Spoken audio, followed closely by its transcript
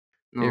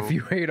If No.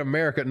 you hate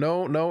America,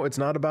 no, it's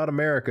not about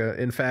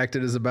America. In fact,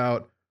 it is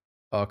about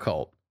a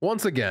cult.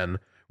 Once again,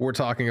 we're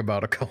talking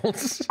about a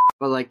cult.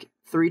 But like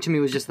 3 to me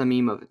was just the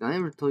meme of it. I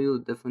never told you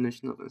the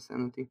definition of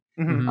insanity.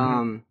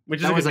 Mhm. Which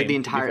is That a was good like the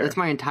meme, to be entire. fair. That's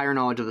my entire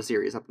knowledge of the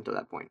series up until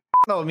that point.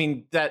 No, I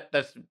mean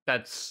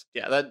that's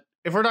yeah. That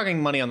if we're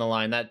talking money on the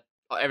line, that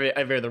every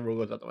other rule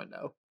goes out the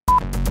window.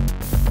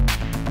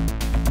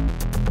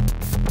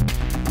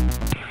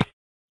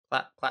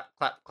 Clap, clap,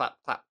 clap, clap,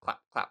 clap, clap,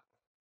 clap.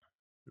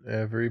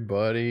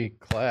 Everybody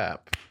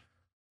clap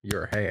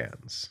your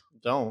hands.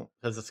 Don't,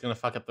 because it's gonna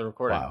fuck up the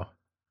recording. Wow.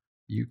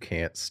 You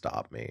can't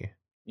stop me.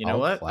 You know I'll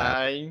what?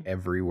 Clap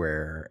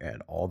everywhere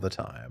and all the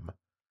time.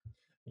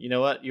 You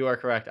know what? You are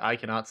correct. I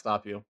cannot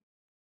stop you.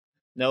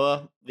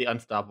 Noah, the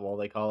unstoppable,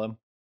 they call him.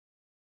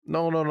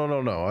 No.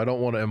 I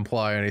don't want to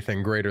imply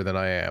anything greater than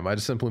I am. I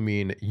just simply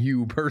mean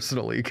you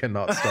personally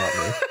cannot stop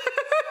me.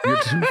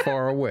 You're too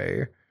far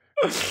away.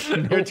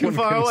 You're too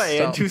far away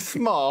and too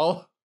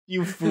small.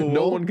 You fool.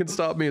 No one can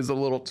stop me is a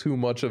little too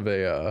much of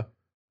a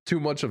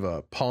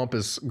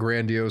pompous,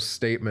 grandiose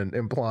statement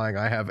implying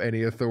I have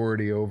any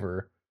authority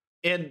over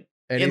anything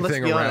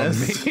around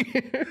me.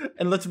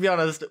 And let's be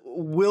honest,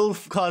 will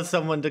cause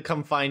someone to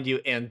come find you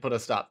and put a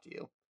stop to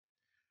you.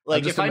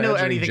 Like if I know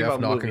anything Jeff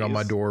about knocking movies, on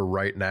my door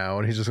right now,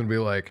 and he's just gonna be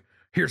like,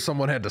 "Here,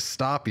 someone had to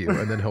stop you,"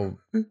 and then he'll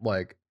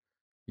like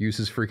use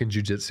his freaking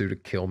jujitsu to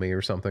kill me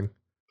or something.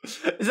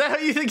 Is that how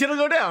you think it'll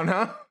go down,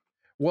 huh?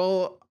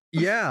 Well,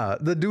 yeah,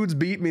 the dude's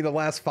beat me the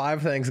last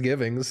 5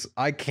 Thanksgivings.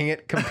 I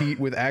can't compete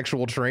with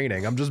actual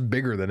training. I'm just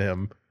bigger than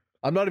him.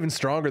 I'm not even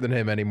stronger than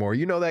him anymore.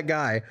 You know, that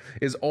guy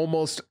is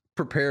almost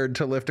prepared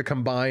to lift a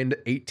combined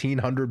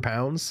 1,800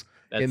 pounds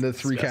in the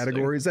 3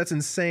 categories. That's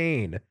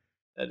insane.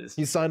 That is.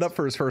 He signed up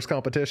for his first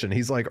competition.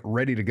 He's like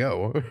ready to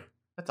go.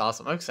 That's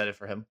awesome. I'm excited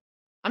for him.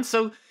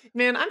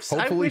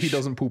 Hopefully he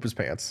doesn't poop his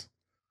pants.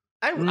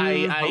 I know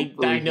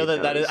I know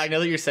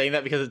that you're saying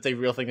that because it's a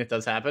real thing that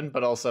does happen,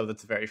 but also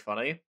that's very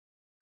funny.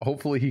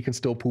 Hopefully he can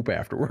still poop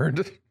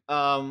afterward.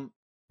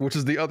 Which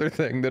is the other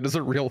thing that is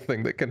a real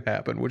thing that can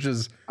happen, which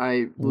is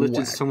I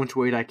lifted so much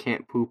weight I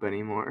can't poop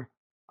anymore.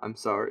 I'm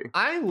sorry.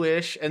 I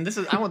wish, and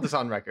I want this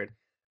on record.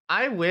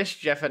 I wish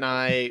Jeff and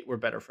I were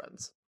better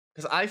friends.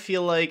 Because I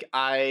feel like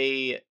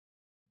I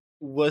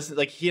was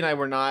like he and I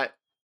were not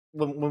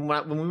when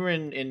we were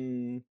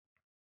in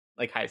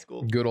like high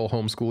school. Good old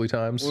homeschooling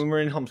times. When we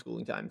were in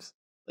homeschooling times.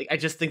 Like I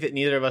just think that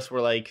neither of us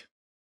were like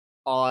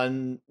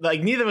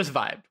neither of us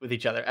vibed with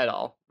each other at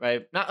all,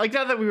 right? Not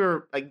that we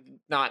were like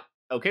not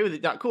okay with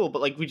it, not cool, but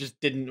like we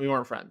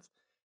weren't friends.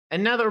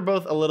 And now that we're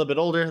both a little bit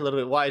older, a little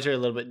bit wiser, a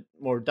little bit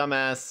more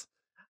dumbass,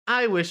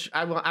 I wish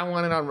I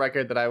want it on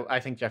record that I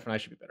think Jeff and I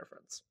should be better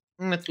friends.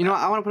 You know what?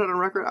 I want to put it on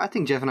record. I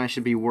think Jeff and I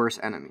should be worse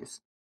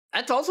enemies.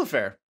 That's also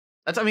fair.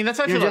 That's how I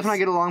feel. Jeff and I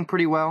get along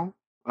pretty well.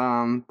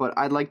 But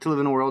I'd like to live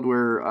in a world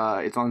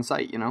where it's on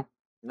site, you know?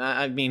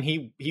 I mean,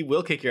 he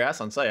will kick your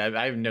ass on site.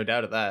 I have no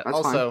doubt of that. That's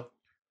also, fine.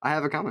 I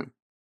have it coming.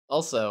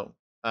 Also,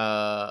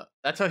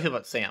 that's how I feel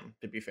about Sam,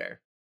 to be fair.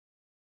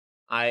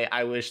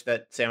 I wish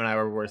that Sam and I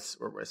were worse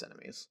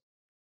enemies.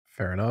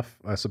 Fair enough,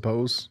 I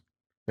suppose.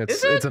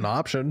 It's an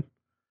option.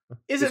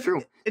 It's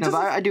true. But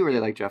I do really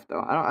like Jeff, though.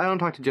 I don't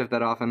talk to Jeff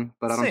that often,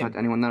 but I don't talk to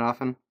anyone that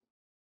often.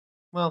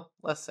 Well,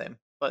 less Sam,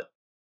 but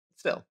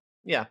still.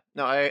 Yeah.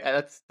 No,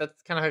 that's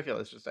kind of how I feel.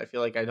 It's just I feel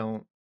like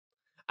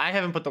I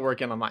haven't put the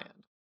work in on my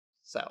end.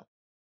 So.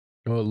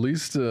 Well, at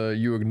least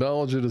you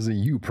acknowledge it as a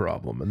you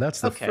problem, and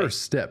that's the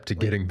first step to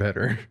getting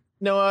better.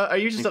 Noah, are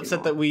you just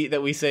upset that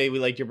we say we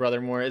liked your brother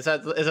more? Is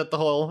that the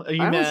whole? Are you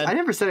mad? I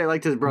never said I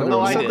liked his brother.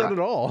 No, I didn't at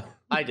all.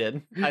 I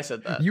did. I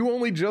said that. You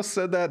only just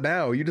said that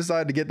now. You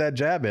decided to get that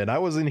jab in. I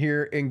was in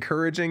here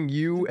encouraging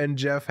you and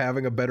Jeff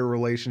having a better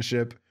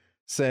relationship,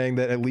 saying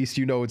that at least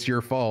you know it's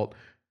your fault.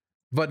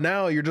 But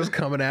now you're just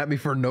coming at me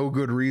for no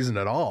good reason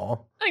at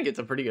all. I think it's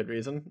a pretty good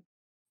reason.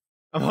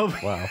 I'm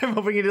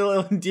hoping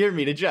it'll endear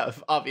me to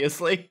Jeff,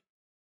 obviously.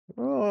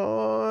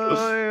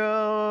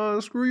 Oh,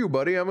 screw you,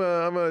 buddy. I'm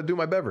gonna do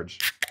my beverage.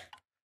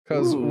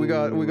 Because we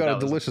got a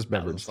delicious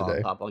beverage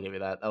today. Pop, I'll give you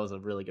that. That was a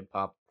really good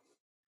pop.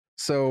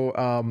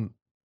 So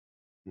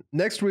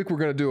next week we're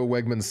gonna do a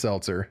Wegmans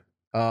seltzer.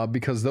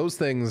 Because those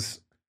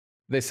things,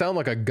 they sound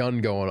like a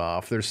gun going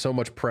off. There's so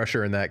much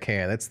pressure in that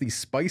can. It's the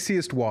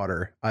spiciest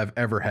water I've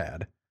ever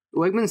had.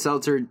 Wegmans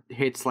seltzer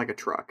hits like a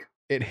truck.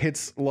 It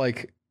hits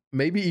like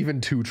maybe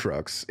even 2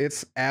 trucks.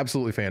 It's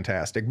absolutely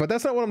fantastic. But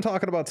that's not what I'm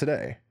talking about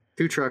today.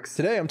 2 trucks.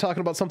 Today I'm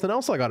talking about something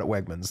else I got at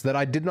Wegmans that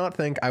I did not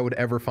think I would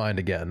ever find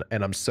again,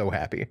 and I'm so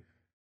happy.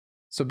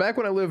 So back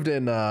when I lived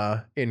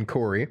in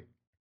Corey,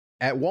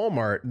 at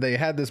Walmart, they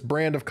had this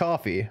brand of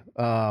coffee.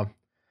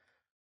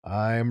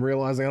 I'm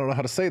realizing I don't know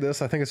how to say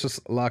this. I think it's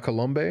just La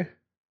Colombe.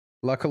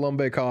 La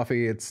Colombe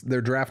coffee.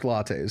 They're draft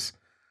lattes.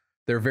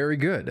 They're very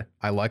good.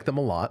 I like them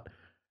a lot.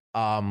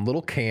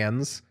 Little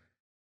cans.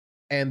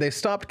 And they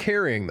stopped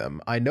carrying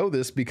them. I know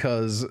this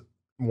because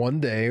one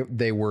day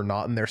they were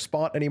not in their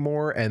spot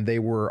anymore and they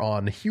were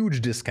on huge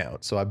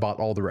discount. So I bought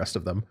all the rest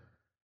of them.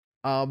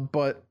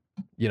 But,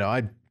 you know,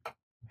 I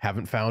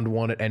haven't found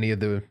one at any of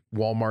the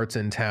Walmarts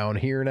in town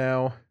here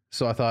now.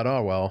 So I thought,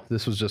 oh, well,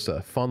 this was just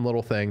a fun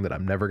little thing that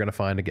I'm never going to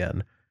find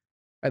again.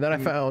 And then I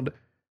found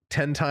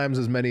 10 times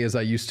as many as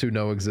I used to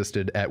know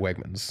existed at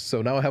Wegmans.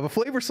 So now I have a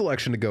flavor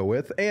selection to go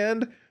with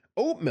and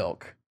oat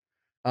milk.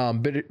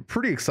 But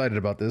pretty excited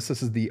about this.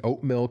 This is the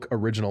oat milk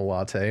original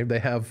latte. They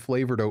have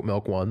flavored oat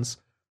milk ones,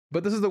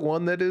 but this is the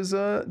one that is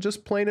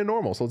just plain and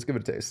normal. So let's give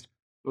it a taste.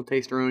 Little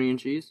tasteroni and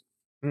cheese.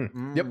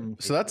 Yep.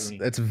 So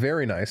it's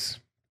very nice.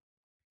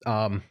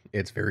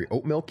 It's very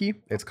oat milky.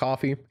 It's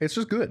coffee. It's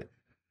just good.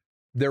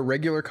 Their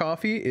regular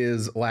coffee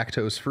is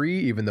lactose free,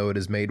 even though it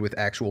is made with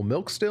actual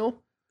milk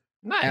still.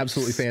 Nice.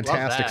 Absolutely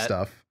fantastic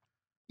stuff.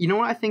 You know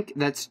what? I think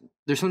there's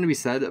something to be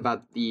said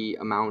about the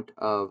amount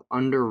of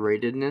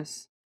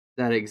underratedness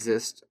that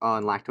exists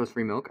on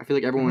lactose-free milk. I feel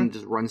like everyone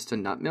just runs to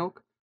nut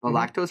milk, but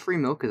lactose-free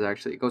milk is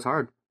actually, it goes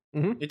hard.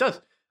 It does.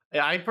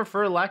 I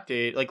prefer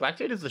Lactaid. Like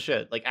Lactaid is the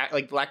shit. Like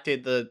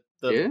Lactaid the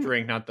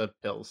drink, not the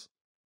pills.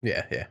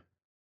 Yeah.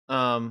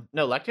 No,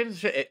 Lactaid is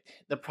shit.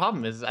 The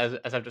problem is, as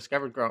I've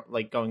discovered,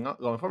 going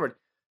forward,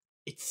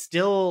 it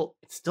still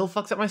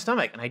fucks up my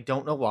stomach, and I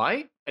don't know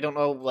why. I don't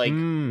know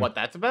what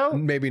that's about.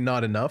 Maybe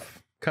not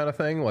enough kind of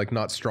thing, like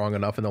not strong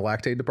enough in the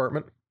lactate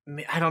department.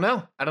 I don't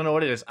know. I don't know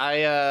what it is.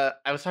 I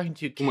was talking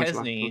to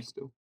Kesney,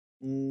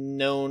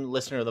 known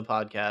listener of the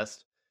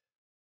podcast,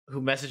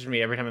 who messaged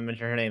me every time I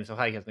mention her name. So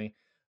hi, Kesney.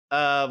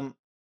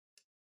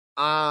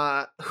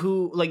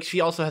 Who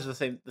she also has the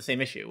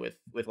same issue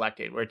with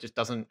lactate, where it just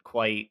doesn't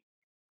quite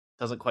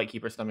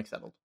keep her stomach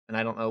settled, and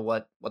I don't know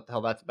what the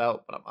hell that's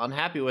about, but I'm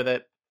unhappy with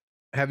it.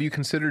 Have you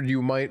considered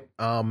you might,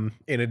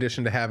 in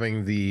addition to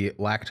having the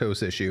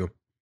lactose issue,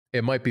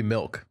 it might be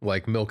milk,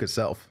 like milk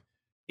itself?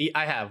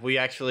 I have. We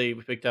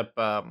picked up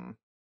almond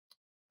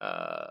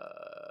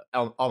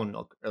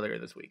milk earlier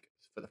this week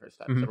for the first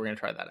time, so we're gonna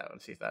try that out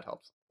and see if that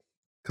helps.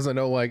 Because I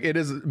know it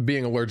is,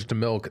 being allergic to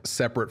milk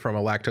separate from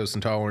a lactose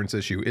intolerance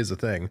issue is a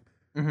thing.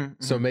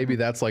 So maybe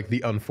that's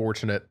the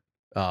unfortunate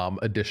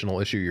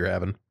additional issue you're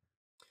having.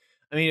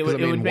 I mean, it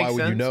would make why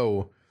sense. would you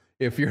know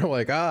if you're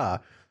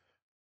that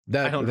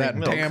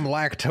damn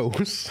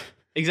lactose?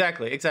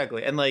 Exactly,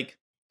 and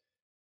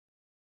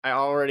I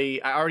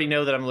already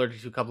know that I'm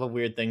allergic to a couple of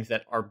weird things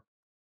that are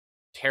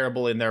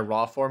terrible in their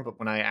raw form, but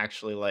when I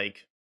actually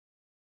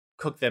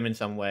cook them in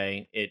some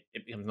way, it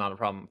becomes not a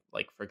problem.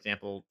 Like, for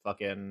example,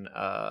 fucking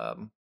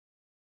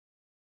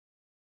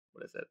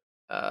what is it?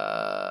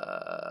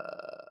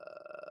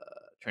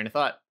 Train of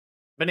thought.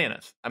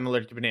 Bananas. I'm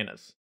allergic to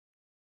bananas.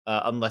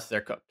 Unless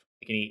they're cooked.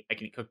 I can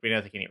eat cooked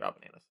bananas, I can eat raw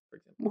bananas, for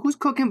example. Well, who's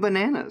cooking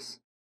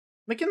bananas?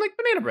 Making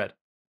banana bread.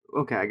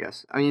 Okay, I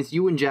guess. I mean, it's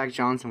you and Jack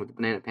Johnson with the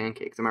banana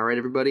pancakes. Am I right,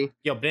 everybody?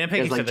 Yo, banana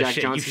pancakes are the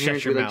shit. You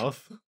shut your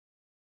mouth.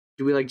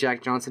 Do we like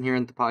Jack Johnson here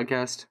in the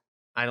podcast?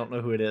 I don't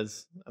know who it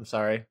is. I'm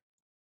sorry.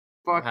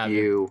 Fuck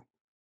you.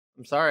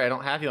 I'm sorry, I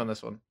don't have you on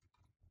this one.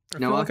 I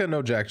feel like I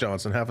know Jack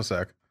Johnson. Half a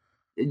sec.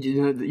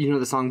 You know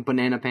the song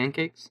Banana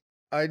Pancakes?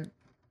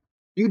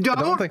 You don't?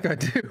 I don't think I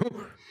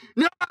do.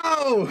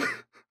 No!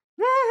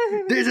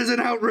 This is an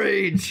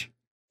outrage!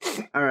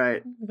 All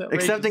right.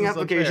 Accepting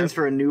applications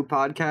for a new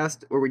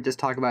podcast where we just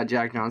talk about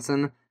Jack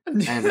Johnson.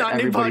 And not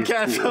new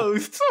podcast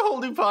hosts. A whole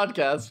new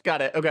podcast.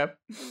 Got it. Okay.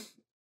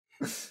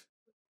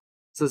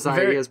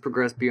 Society has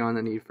progressed beyond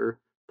the need for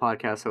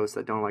podcast hosts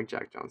that don't like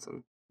Jack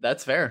Johnson.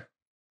 That's fair.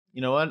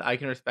 You know what? I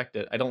can respect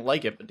it. I don't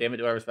like it, but damn it,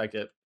 do I respect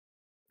it.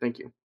 Thank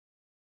you.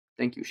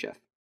 Thank you, Chef.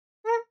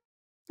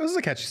 This is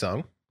a catchy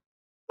song.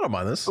 I don't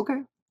mind this.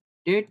 Okay.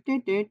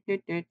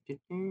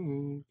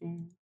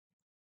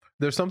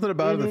 There's something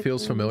about it that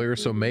feels familiar,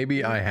 so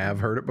maybe I have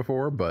heard it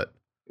before, but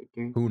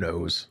who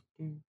knows?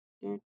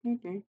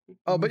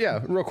 Oh, but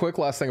yeah, real quick,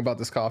 last thing about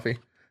this coffee.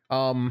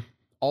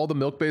 All the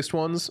milk-based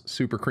ones,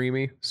 super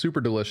creamy,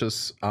 super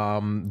delicious.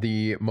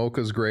 The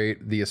mocha's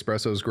great, the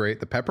espresso's great.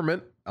 The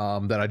peppermint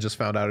that I just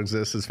found out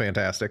exists is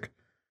fantastic.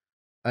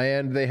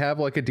 And they have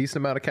a decent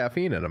amount of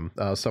caffeine in them,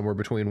 somewhere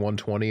between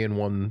 120 and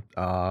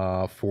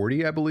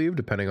 140, I believe,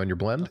 depending on your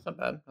blend.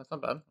 That's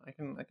not bad. I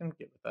can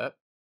get with that.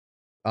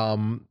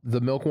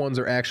 The milk ones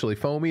are actually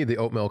foamy. The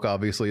oat milk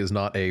obviously is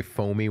not a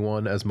foamy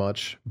one as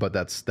much, but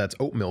that's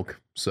oat milk,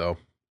 so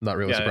not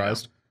really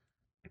surprised.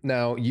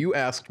 Now, you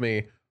asked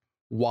me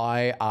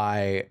why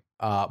I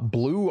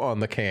blew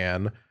on the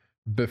can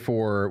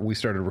before we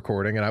started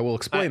recording, and I will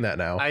explain that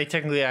now. I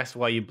technically asked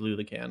why you blew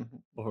the can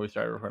before we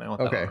started recording. I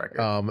want that on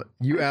record.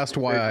 You asked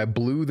why I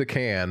blew the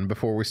can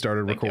before we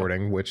started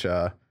recording, which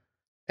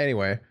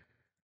anyway,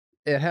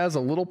 it has a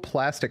little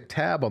plastic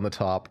tab on the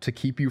top to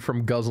keep you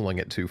from guzzling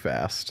it too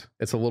fast.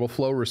 It's a little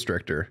flow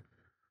restrictor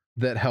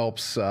that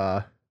helps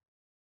I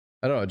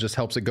don't know, it just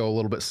helps it go a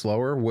little bit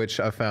slower, which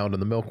I found in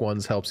the milk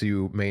ones helps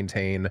you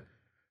maintain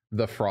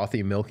the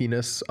frothy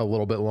milkiness a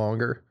little bit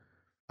longer,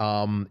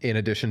 in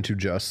addition to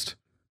just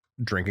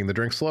drinking the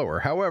drink slower.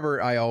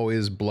 However, I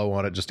always blow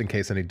on it just in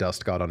case any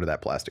dust got under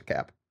that plastic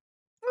cap.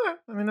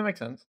 I mean, that makes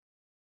sense.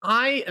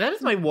 That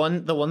is the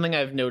one thing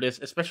I've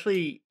noticed,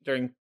 especially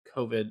during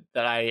COVID,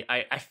 that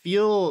I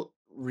feel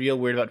real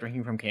weird about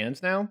drinking from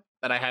cans now,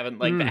 that I haven't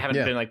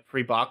been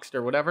pre-boxed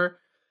or whatever.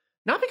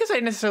 Not because I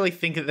necessarily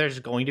think that there's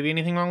going to be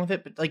anything wrong with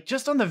it, but like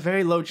just on the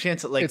very low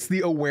chance that like it's the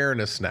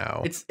awareness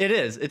now. It's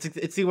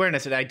the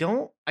awareness, and I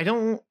don't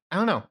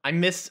know. I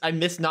miss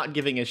not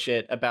giving a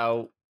shit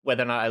about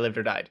whether or not I lived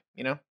or died.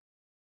 You know.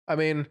 I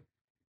mean,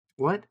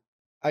 What?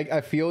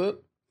 I feel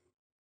it.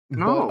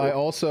 No. But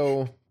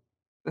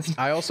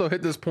I also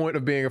hit this point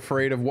of being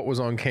afraid of what was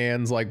on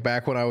cans, like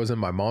back when I was in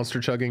my monster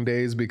chugging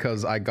days,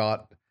 because I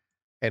got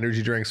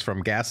energy drinks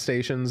from gas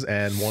stations,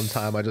 and one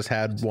time I just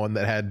had one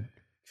that had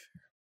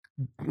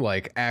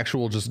like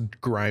actual just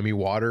grimy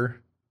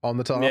water on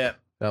the top. Yeah.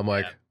 And I'm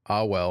like,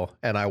 oh well.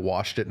 And I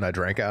washed it and I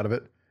drank out of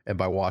it. And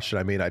by washed it,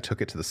 I mean I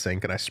took it to the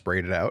sink and I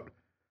sprayed it out.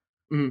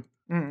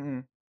 Mm-hmm.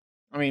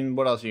 I mean,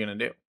 what else are you gonna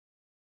do?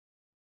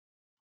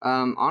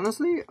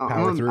 Honestly,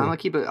 I'm gonna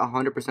keep it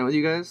 100% with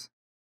you guys.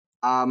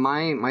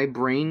 My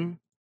brain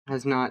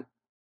has not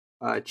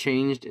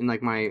changed in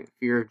like my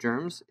fear of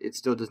germs. It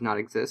still does not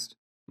exist.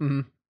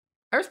 Mm-hmm.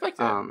 I respect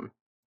that.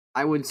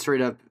 I would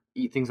straight up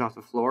eat things off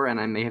the floor,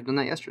 and I may have done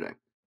that yesterday.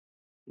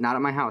 Not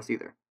at my house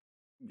either.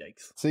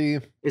 Yikes. See,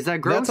 is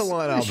that gross? That's a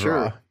line I'll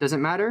draw. Does it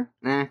matter?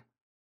 Nah.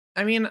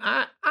 I mean,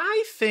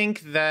 I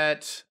think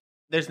that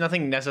there's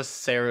nothing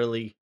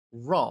necessarily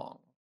wrong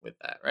with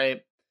that,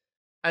 right?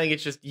 I think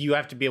it's just you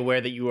have to be aware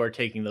that you are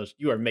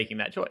making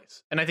that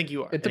choice, and I think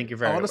you are. I think you're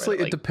very honestly.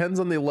 aware that, it depends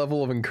on the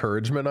level of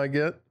encouragement I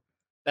get.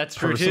 That's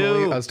true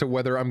personally, too. As to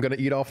whether I'm going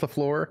to eat off the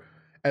floor,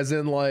 as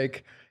in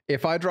like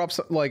if I drop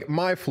like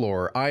my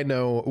floor, I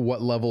know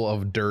what level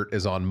of dirt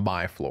is on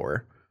my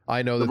floor.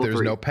 I know that Level there's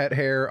 3. no pet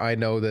hair. I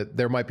know that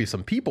there might be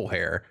some people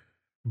hair,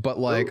 but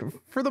like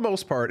for the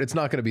most part, it's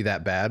not going to be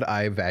that bad.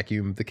 I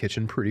vacuum the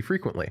kitchen pretty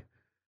frequently.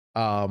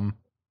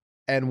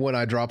 And when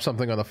I drop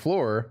something on the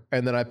floor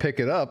and then I pick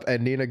it up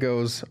and Nina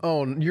goes,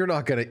 "Oh, you're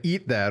not going to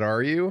eat that,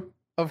 are you?"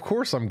 Of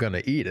course I'm going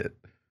to eat it.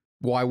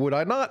 Why would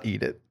I not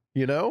eat it?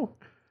 You know?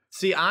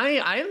 See,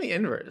 I am the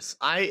inverse.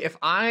 If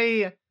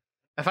I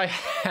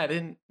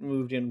hadn't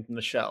moved in from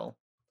the shell,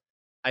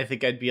 I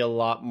think I'd be a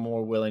lot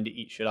more willing to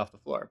eat shit off the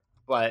floor.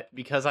 But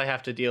because I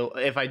have to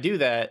if I do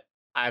that,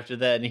 I have to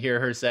then hear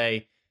her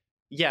say,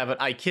 "Yeah,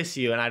 but I kiss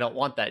you and I don't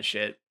want that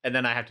shit," and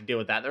then I have to deal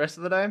with that the rest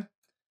of the day.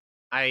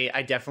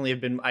 I definitely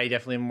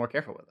am more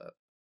careful with it.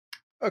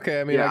 Okay,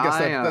 I mean, Yeah, I guess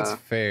that's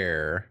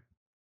fair.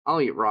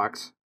 I'll eat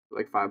rocks for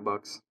like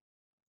 $5.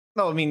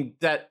 No, I mean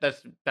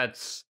that's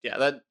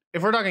that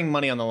if we're talking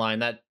money on the line,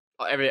 that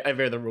every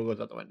other rule goes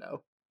out the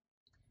window.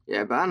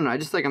 Yeah, but I don't know. I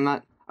just like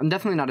I'm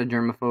definitely not a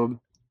germaphobe,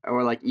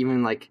 or like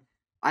even like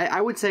I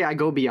would say I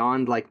go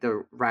beyond like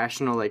the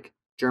rational like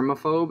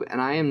germaphobe, and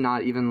I am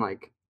not even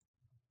like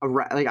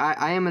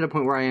I am at a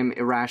point where I am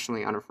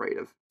irrationally unafraid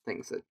of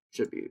things that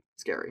should be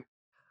scary.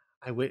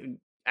 I'm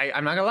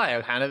not gonna lie.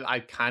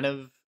 I'm kind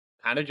of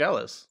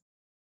jealous.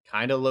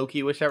 Kind of low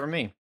key wish that were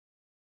me.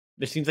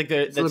 There seems like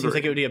seems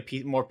like it would be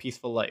a more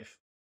peaceful life.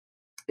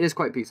 It is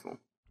quite peaceful.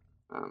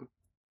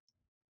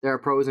 There are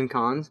pros and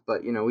cons,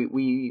 but you know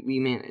we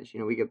manage.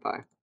 You know, we get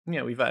by.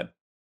 Yeah, we vibe.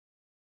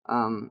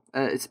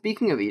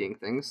 Speaking of eating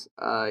things,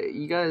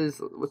 you guys,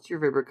 what's your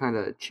favorite kind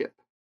of chip?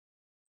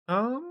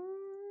 Are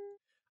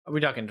we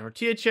talking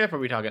tortilla chip? Or are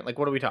we talking like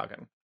what are we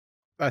talking?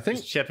 I think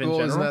just chip in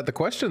general. Isn't that the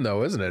question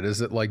though? Isn't it?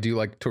 Is it like do you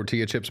like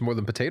tortilla chips more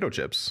than potato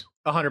chips?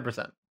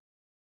 100%.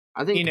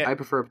 I think I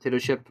prefer a potato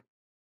chip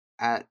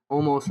at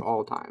almost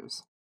all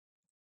times.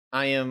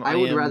 I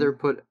would rather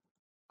put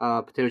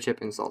potato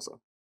chip in salsa.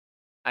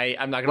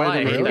 I'm not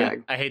gonna lie.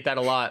 I hate that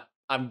a lot.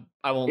 I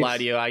won't lie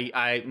to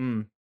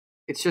you.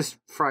 It's just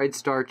fried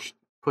starch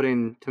put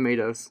in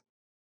tomatoes.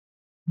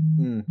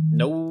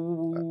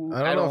 No,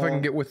 I don't know if I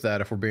can get with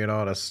that. If we're being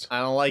honest, I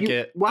don't like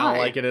it. Why? I don't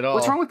like it at all.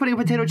 What's wrong with putting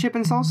potato chip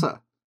in salsa?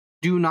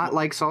 Do you not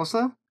like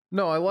salsa?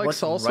 No, I like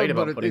salsa, right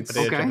about but putting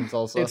potato chip in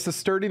salsa? It's the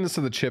sturdiness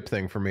of the chip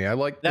thing for me. I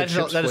like the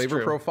chip's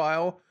flavor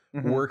profile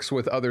works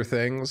with other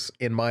things,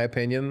 in my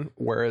opinion,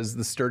 whereas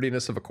the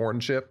sturdiness of a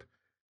corn chip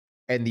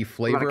and the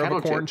flavor of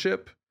a corn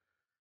chip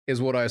is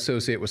what I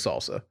associate with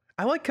salsa.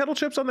 I like kettle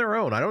chips on their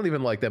own. I don't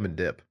even like them in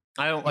dip.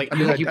 I don't like. I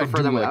mean, you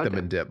prefer them like them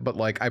in dip, but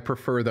like I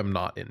prefer them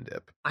not in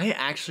dip. I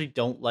actually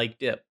don't like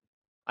dip.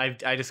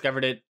 I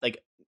discovered it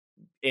like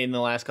in the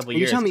last couple of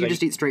years. You tell me you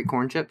just eat straight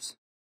corn chips?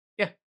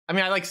 Yeah, I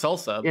mean I like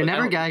salsa. Yeah,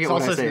 never gag at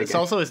what I say.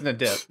 Salsa isn't a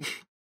dip.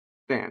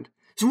 Banned.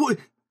 So what?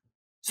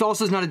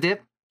 Salsa's not a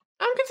dip?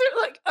 I'm considered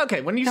like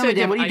okay. When you say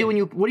dip, what do you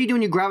do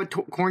when you grab a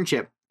corn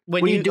chip?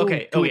 When what you do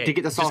to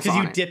get the sauce because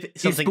you dip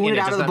something in it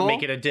does not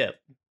make it a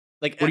dip.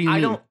 Like what do you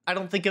mean? I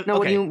don't think of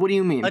no. Okay. What do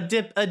you mean? A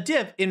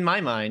dip in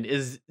my mind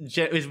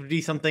would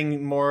be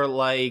something more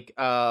like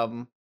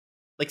sour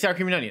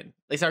cream and onion.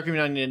 Like sour cream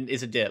and onion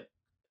is a dip.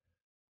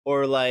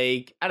 Or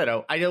like I don't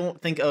know. I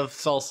don't think of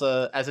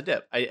salsa as a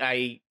dip.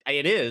 It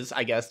is,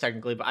 I guess,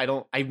 technically,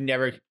 but I've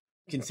never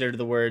considered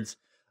the words,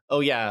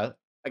 "Oh yeah,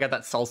 I got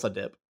that salsa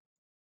dip."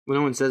 Well,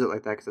 no one says it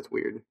like that because that's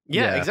weird.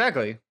 Yeah,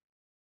 exactly.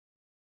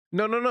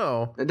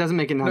 No. That doesn't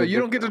make it. No, you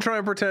don't get to try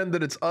and pretend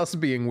that it's us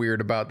being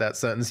weird about that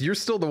sentence. You're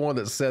still the one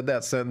that said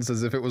that sentence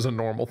as if it was a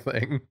normal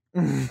thing.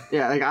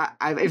 Yeah,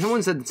 like if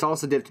someone said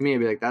salsa dip to me, I'd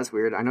be like, "That's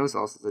weird." I know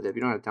salsa's a dip.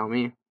 You don't have to tell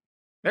me.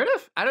 Fair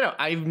enough. I don't know.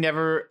 I've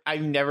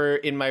never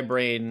in my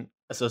brain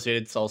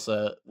associated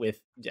salsa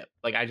with dip.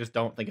 Like I just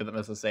don't think of them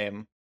as the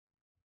same.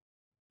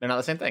 They're not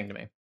the same thing to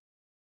me.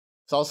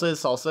 Salsa is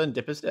salsa and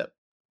dip is dip.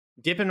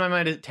 Dip in my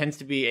mind it tends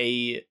to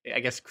be I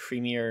guess,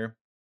 creamier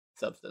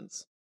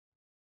substance.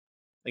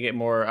 They get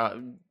more.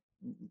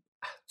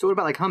 So what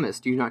about like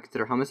hummus? Do you not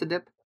consider hummus a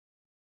dip?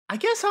 I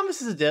guess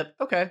hummus is a dip.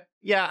 Okay,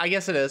 yeah, I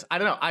guess it is. I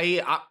don't know.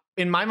 I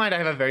in my mind I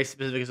have a very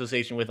specific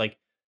association with like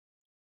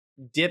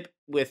dip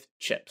with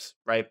chips.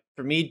 Right?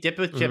 For me, dip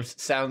with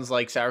chips sounds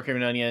like sour cream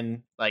and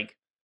onion, like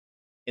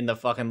in the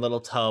fucking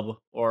little tub,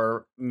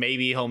 or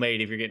maybe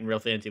homemade if you're getting real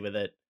fancy with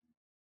it.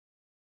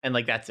 And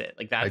like that's it.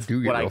 Like that's I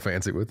do get real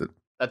fancy with it.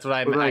 That's what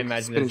I like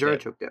imagine. Spinach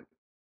artichoke dip.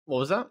 What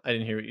was that? I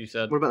didn't hear what you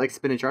said. What about like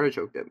spinach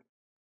artichoke dip?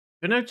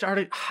 Spinach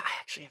artichoke. I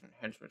actually haven't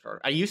had spinach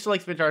artichoke. I used to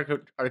like spinach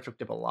artichoke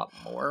dip a lot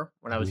more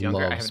when I was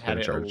younger. I haven't had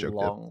it in a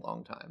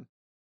long time.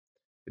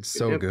 It's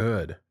so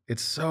good.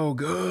 It's so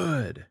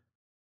good.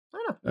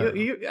 I don't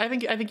know. I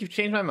think you've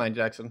changed my mind,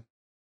 Jackson.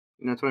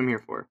 And that's what I'm here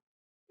for.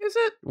 Is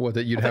it? What,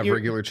 that you'd have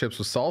regular chips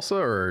with salsa,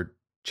 or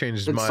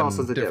changed mine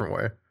a different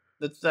way?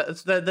 That's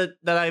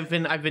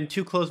that I've been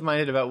too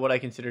close-minded about what I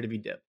consider to be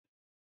dip.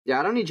 Yeah,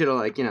 I don't need you to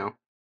like,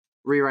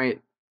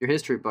 rewrite your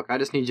history book. I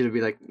just need you to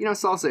be like,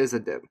 salsa is a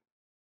dip.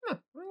 Huh.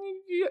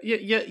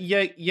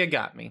 You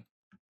got me.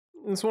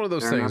 It's one of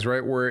those things,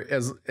 right? Where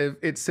if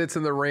it sits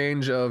in the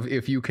range of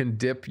if you can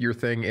dip your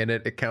thing in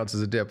it, it counts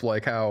as a dip.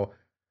 Like how,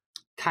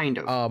 kind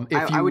of.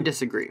 I would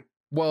disagree.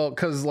 Well,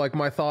 because like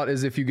my thought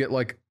is if you get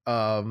like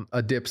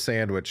a dip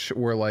sandwich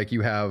where like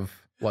you have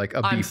like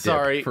a beef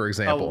dip, for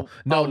example.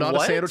 No, not a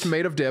sandwich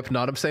made of dip.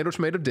 Not a sandwich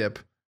made of dip.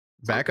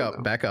 Back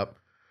up.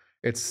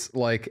 It's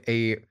like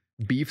a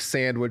beef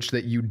sandwich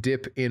that you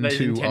dip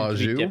into au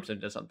jus. Dipped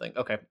into something.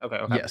 Okay.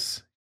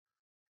 Yes.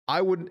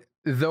 I would,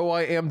 though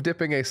I am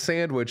dipping a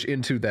sandwich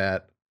into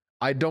that,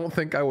 I don't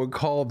think I would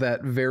call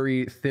that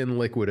very thin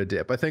liquid a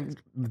dip. I think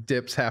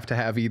dips have to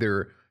have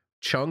either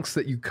chunks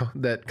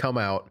that come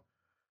out,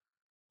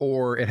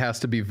 or it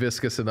has to be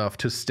viscous enough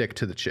to stick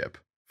to the chip,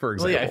 for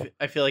example. Well, yeah,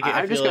 I feel like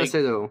I just gotta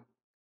say though,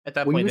 at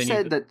that when point, you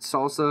said that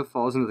salsa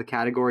falls into the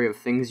category of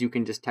things you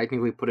can just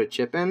technically put a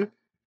chip in,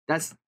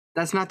 that's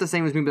not the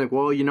same as me being like,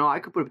 well, I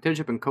could put a potato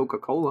chip in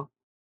Coca-Cola.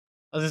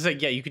 I was gonna say,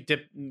 yeah, you could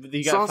dip.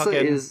 You got salsa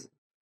is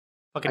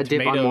a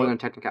dip on more than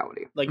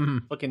technicality. Like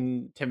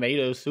fucking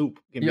tomato soup.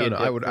 Yeah,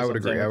 I would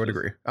agree. I would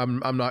agree.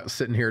 I'm not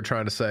sitting here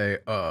trying to say,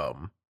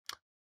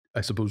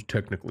 I suppose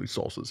technically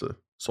salsa's a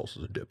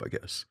dip, I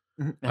guess.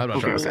 I'm not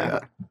trying to say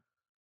that.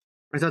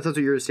 I thought that's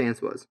what your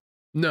stance was.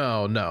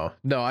 No.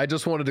 I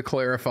just wanted to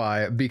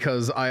clarify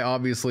because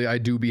I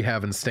do be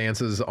having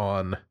stances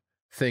on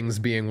things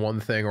being one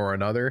thing or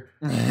another.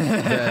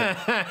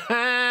 Yeah.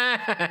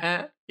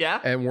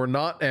 And we're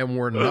not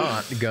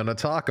gonna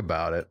talk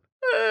about it.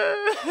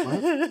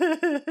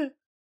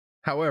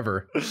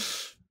 However,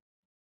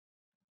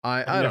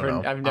 I don't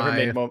know. I've never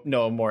made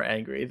Noah more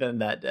angry than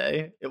that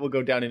day. It will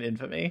go down in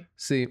infamy.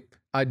 See,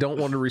 I don't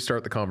want to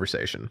restart the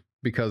conversation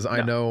because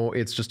I know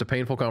it's just a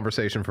painful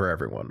conversation for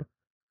everyone.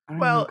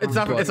 Well, it's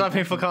not a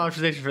painful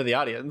conversation for the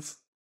audience.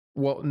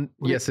 Well,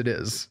 yes, it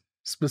is.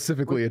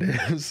 Specifically, it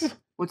is.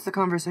 What's the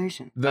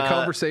conversation? The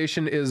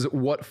conversation is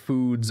what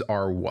foods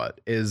are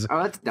what. That's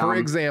dumb. For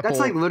example, that's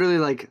like literally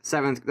like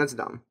seventh. That's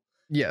dumb.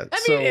 Yeah. I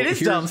mean, it is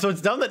dumb. So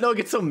it's dumb that Noah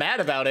gets so mad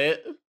about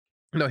it.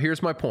 No,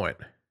 here's my point.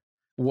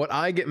 What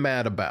I get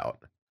mad about,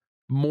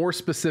 more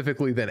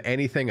specifically than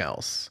anything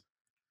else,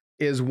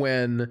 is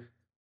when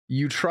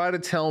you try to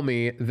tell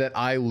me that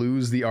I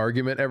lose the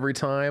argument every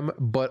time,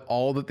 but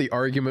all that the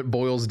argument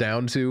boils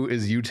down to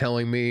is you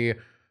telling me,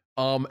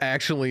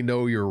 actually,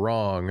 no, you're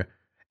wrong.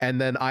 And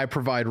then I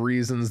provide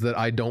reasons that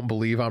I don't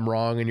believe I'm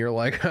wrong. And you're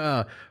like,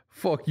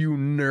 fuck you,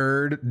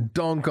 nerd.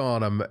 Dunk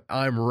on him.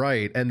 I'm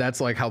right. And that's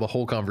like how the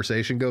whole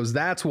conversation goes.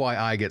 That's why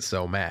I get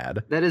so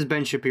mad. That is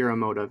Ben Shapiro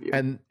mode of you.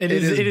 And it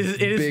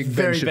is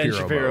very Ben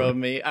Shapiro of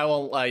me. I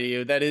won't lie to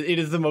you. It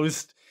is the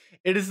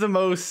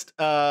most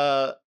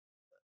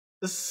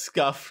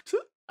scuffed,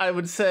 I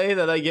would say,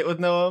 that I get with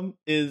Noah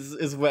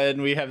is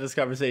when we have this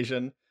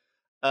conversation.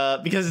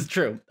 Because it's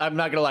true. I'm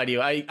not gonna lie to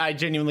you. I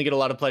genuinely get a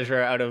lot of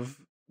pleasure out of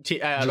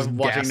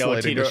watching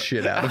Noah teeter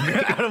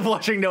out of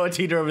watching Noah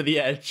teeter over the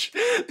edge.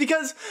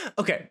 Because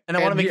and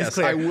I want to make this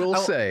clear. I will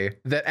say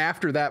that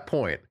after that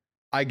point,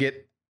 I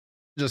get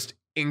just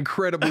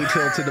incredibly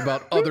tilted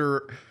about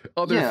other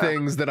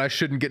things that I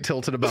shouldn't get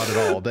tilted about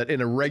at all. That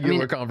in a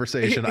regular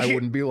conversation, I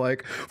wouldn't be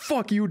like,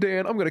 "Fuck you,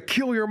 Dan. I'm gonna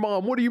kill your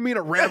mom." What do you mean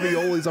a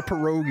ravioli is a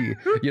pierogi?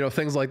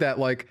 Things like that.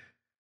 Like,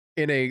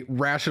 in a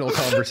rational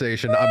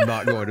conversation, I'm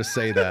not going to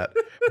say that.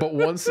 But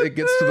once it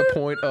gets to the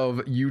point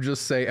of you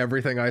just say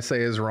everything I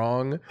say is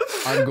wrong,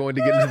 I'm going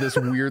to get into this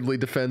weirdly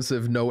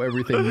defensive, no,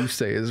 everything you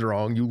say is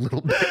wrong, you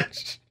little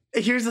bitch.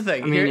 Here's the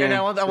thing. And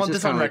I want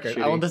this on record.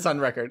 I want this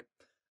on record.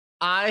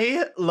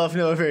 I love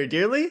Noah very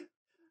dearly.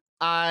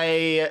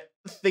 I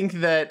think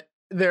that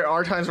there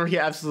are times where he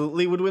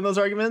absolutely would win those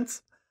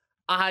arguments.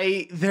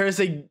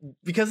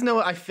 Because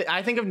Noah,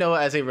 I think of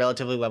Noah as a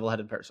relatively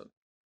level-headed person.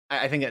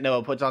 I think that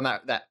Noah puts on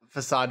that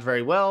facade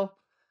very well.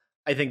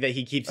 I think that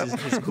he keeps I his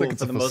don't cool think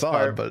it's for a the most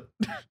facade, part.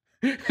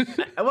 but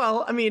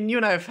Well, I mean, you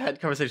and I have had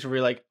conversations where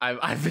you're like,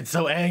 I've been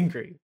so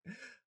angry.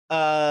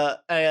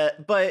 But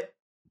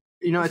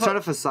You know, it's not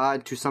a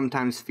facade to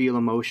sometimes feel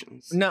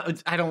emotions. no,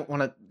 I don't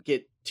want to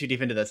get too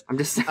deep into this. I'm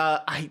just.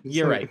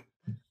 You're right.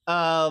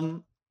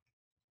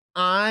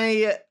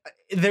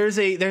 There's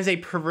a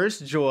perverse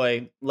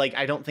joy, like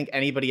I don't think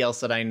anybody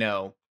else that I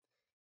know,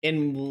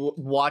 in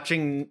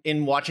watching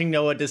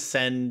Noah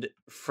descend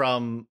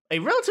from a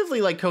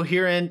relatively like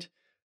coherent,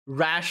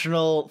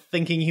 rational,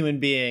 thinking human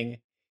being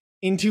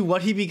into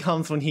what he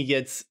becomes when he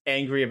gets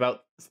angry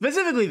about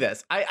specifically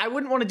this. I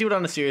wouldn't want to do it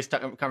on a serious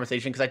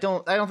conversation because I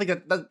don't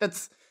think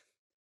that's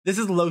this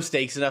is low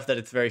stakes enough that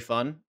it's very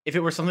fun. If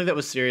it were something that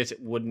was serious,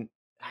 it wouldn't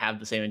have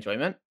the same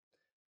enjoyment.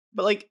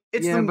 But like,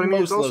 it's yeah, but I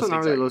mean, it's also not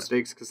really low argument.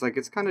 stakes because like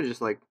it's kind of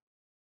just like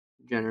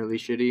generally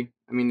shitty.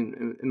 I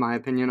mean, in my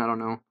opinion, I don't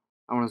know.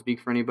 I don't want to speak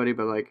for anybody,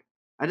 but like,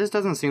 it just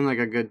doesn't seem like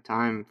a good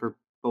time for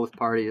both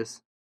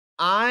parties.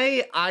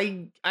 I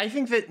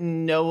think that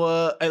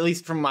Noah, at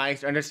least from my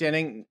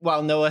understanding,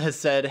 while Noah has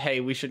said, "Hey,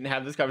 we shouldn't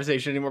have this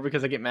conversation anymore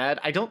because I get mad,"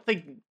 I don't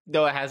think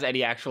Noah has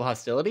any actual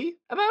hostility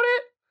about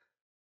it.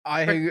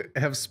 I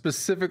have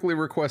specifically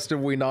requested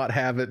we not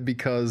have it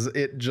because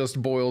it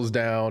just boils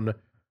down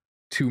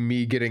to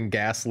me getting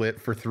gaslit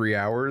for 3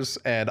 hours,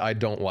 and I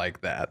don't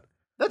like that.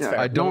 That's fair.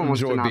 I No don't one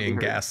wants to enjoy not be being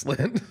heard.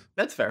 gaslit.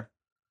 That's fair.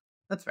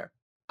 That's fair.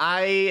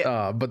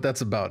 But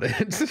that's about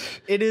it.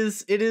 It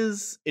is.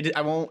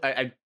 I won't.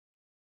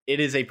 It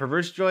is a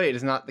perverse joy. It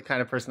is not the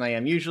kind of person I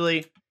am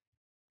usually.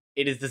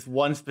 It is this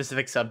one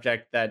specific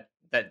subject that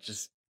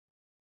just,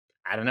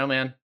 I don't know,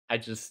 man.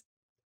 It just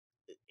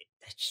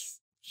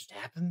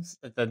happens.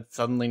 And then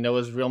suddenly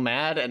Noah's real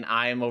mad, and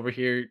I am over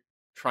here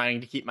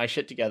trying to keep my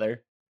shit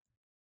together.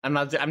 I'm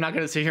not going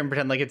to sit here and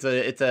pretend like it's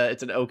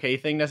an okay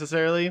thing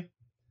necessarily.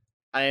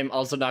 I am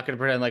also not going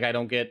to pretend like I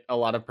don't get a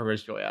lot of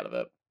perverse joy out of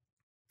it.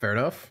 Fair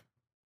enough,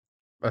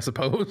 I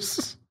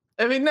suppose.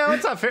 I mean, no,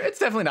 it's not fair. It's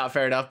definitely not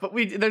fair enough. But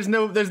there's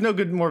no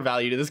good more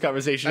value to this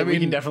conversation. I We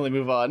can mean- definitely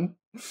move on.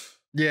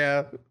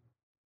 Yeah.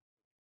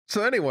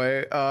 So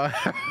anyway, how's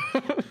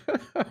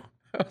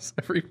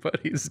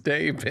everybody's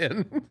day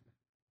been?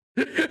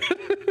 Yeah,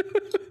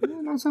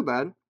 not so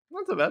bad.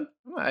 Not so bad.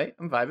 I'm alright.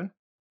 I'm vibing.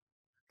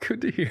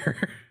 Good to hear.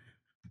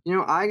 You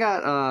know, I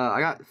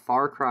got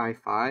Far Cry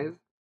 5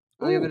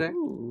 the other day.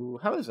 Ooh,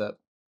 how is that?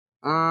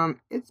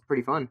 It's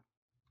pretty fun.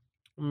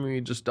 Let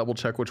me just double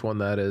check which one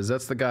that is.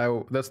 That's the guy.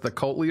 That's the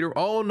cult leader.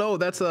 Oh no,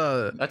 that's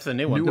a That's the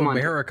new one. New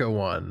America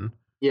one.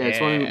 Yeah, it's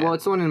one. Yeah. Well,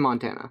 it's the one in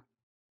Montana.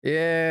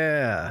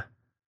 Yeah.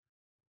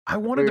 I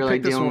wanted Where to you're, pick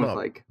like, this dealing one with, up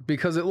like-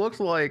 because it looked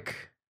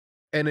like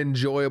an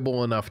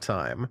enjoyable enough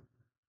time.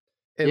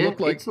 It Yeah, looked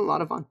like it's a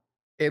lot of fun.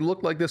 it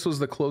looked like this was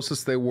the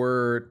closest they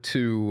were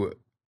to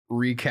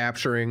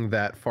recapturing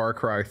that Far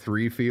Cry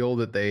 3 feel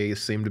that they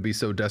seem to be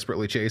so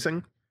desperately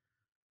chasing.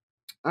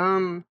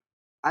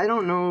 I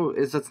don't know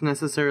if that's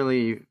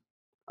necessarily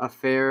a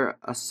fair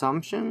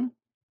assumption,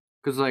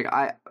 because like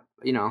I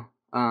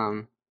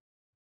don't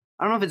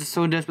know if it's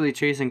so desperately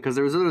chasing because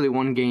there was literally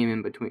one game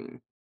in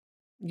between.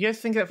 You guys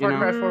think that You Far know?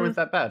 Cry 4 was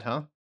that bad,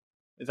 huh?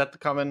 Is that the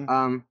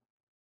common?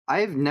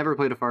 I've never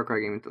played a Far Cry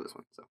game until this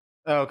one, so.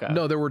 Oh, okay.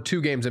 No, there were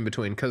 2 games in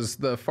between because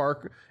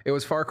it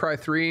was Far Cry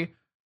 3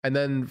 and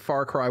then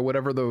Far Cry,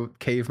 whatever the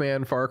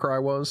caveman Far Cry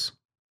was.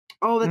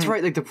 Oh, that's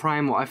right, like the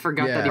Primal. I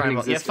forgot Yeah. that even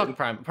Primal. Yeah, existed. fuck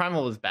Primal.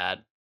 Primal was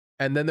bad.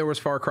 And then there was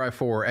Far Cry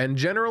 4. And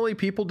generally,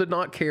 people did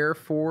not care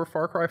for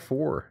Far Cry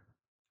 4.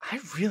 I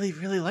really,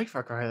 really liked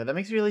Far Cry. That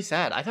makes me really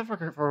sad. I thought Far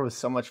Cry 4 was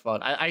so much fun.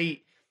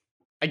 I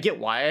get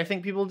why I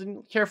think people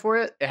didn't care for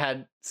it. It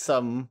had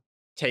some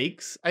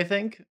takes, I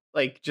think,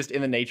 like just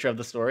in the nature of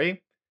the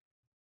story.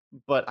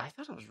 But I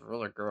thought it was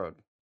really good.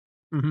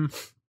 Mm-hmm.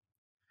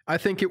 I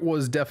think it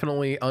was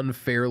definitely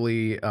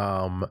unfairly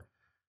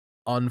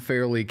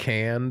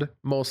canned,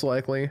 most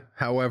likely.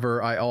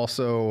 However,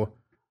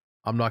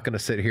 I'm not going to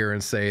sit here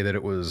and say that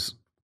it was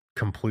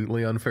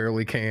completely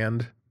unfairly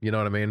canned. You know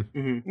what I mean?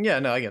 Mm-hmm. Yeah,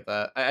 no, I get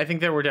that. I think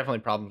there were definitely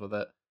problems with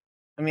it.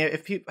 I mean,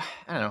 if people,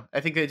 I don't know.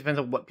 I think it depends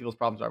on what people's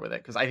problems are with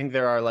it. Because I think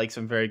there are like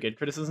some very good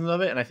criticisms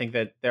of it, and I think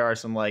that there are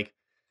some like,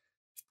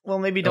 well,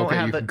 maybe don't Okay,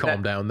 have you can that.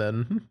 calm down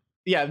then.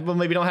 Yeah, well,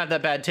 maybe don't have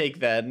that bad take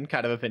then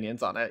kind of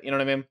opinions on it. You know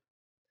what I mean?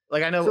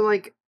 Like I know, So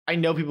like, I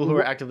know people who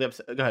are actively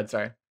upset. Go ahead,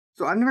 sorry.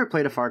 so I've never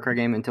played a Far Cry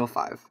game until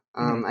 5.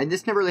 I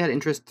just never really had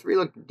interest. 3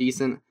 looked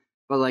decent,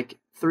 but like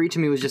 3 to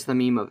me was just the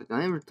meme of it.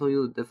 I never told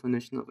you the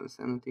definition of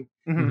insanity.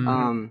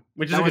 Mhm.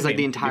 Which is That a was good like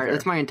the meme, to be entire. fair.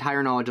 That's my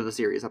entire knowledge of the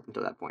series up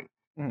until that point.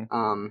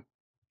 Mhm.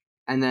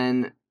 And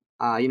then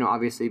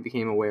obviously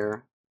became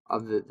aware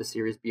of the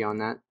series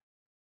beyond that.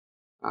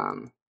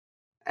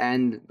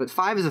 But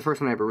 5 is the first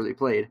one I ever really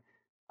played.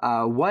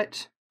 How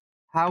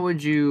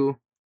would you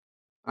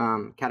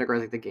categorize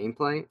like the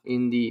gameplay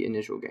in the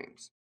initial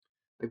games?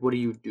 Like, what do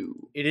you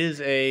do? It is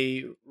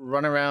a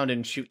run around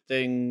and shoot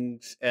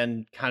things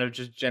and kind of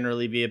just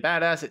generally be a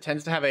badass. It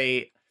tends to have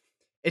a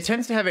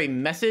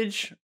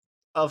message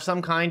of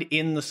some kind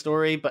in the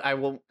story, but I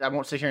won't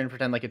sit here and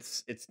pretend like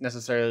it's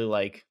necessarily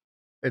like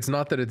It's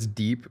not that it's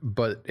deep,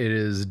 but it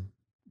is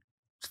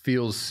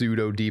feels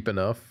pseudo deep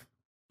enough.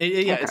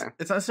 Yeah, Okay.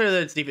 it's not necessarily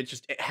that it's deep. It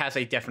just it has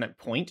a definite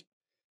point,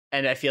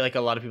 and I feel like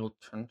a lot of people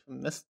turn to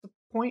miss the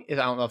point. I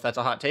don't know if that's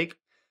a hot take.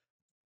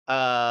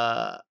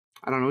 I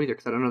don't know either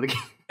because I don't know the game.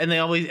 And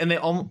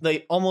they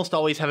almost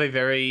always have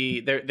a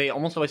they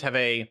almost always have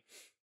a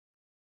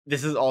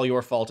this is all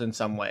your fault in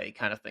some way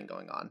kind of thing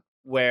going on,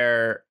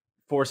 where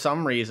for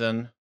some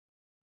reason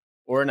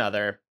or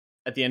another,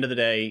 at the end of the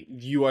day,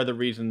 you are the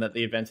reason that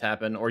the events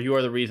happen, or you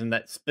are the reason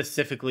that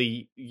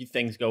specifically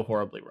things go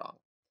horribly wrong.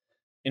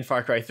 In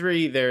Far Cry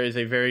 3, there is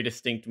a very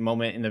distinct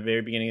moment in the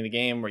very beginning of the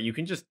game where you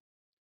just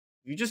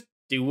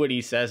do what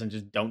he says and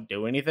just don't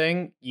do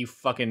anything.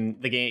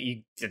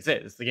 That's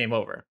it. It's the game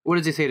over. What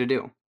does he say to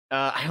do?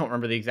 I don't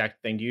remember the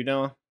exact thing. Do you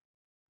know?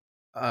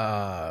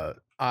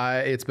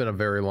 It's been a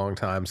very long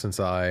time since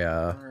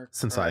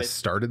I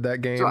started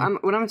that game. So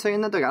when I'm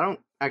saying that, like, I don't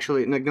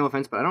actually, like, no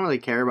offense, but I don't really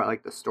care about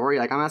like the story.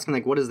 Like, I'm asking,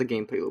 like, what does the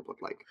gameplay loop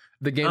look like?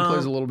 The gameplay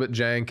is a little bit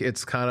jank.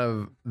 It's kind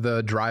of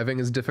the driving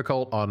is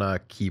difficult on a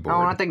keyboard.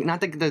 No,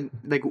 not the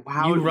like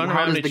how You run how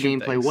around does and the shoot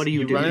gameplay? things. What do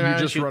you do? run around You and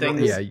just shoot run.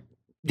 things. Yeah.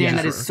 Damn,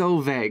 Yeah. that is so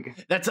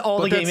vague. That's all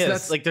But the game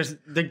that's- is. Like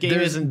the game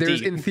isn't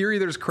there's deep. in theory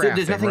there's crafting,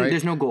 There's nothing. right?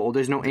 There's no goal.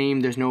 There's no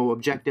aim. There's no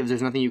objectives.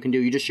 There's nothing you can do.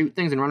 You just shoot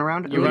things and run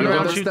around. You run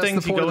around, that's, shoot that's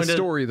things, the you point go of the into-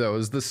 story, though.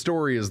 Is the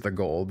story is the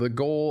goal. The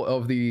goal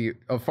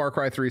of Far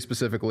Cry 3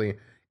 specifically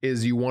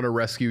is you want to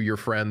rescue your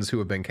friends who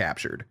have been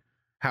captured.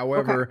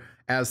 However,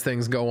 as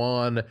things go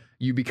on,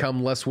 you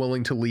become less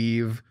willing to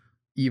leave,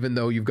 even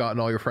though you've gotten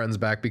all your friends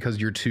back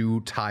because you're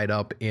too tied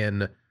up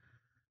in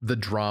the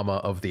drama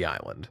of the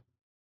island.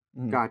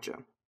 Gotcha.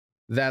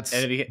 That's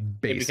And it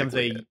becomes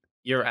basically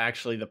you're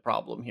actually the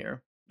problem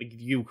here. Like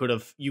you could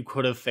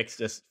have fixed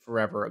this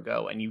forever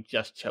ago, and you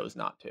just chose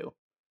not to.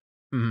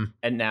 Mhm.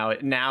 And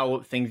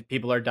now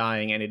people are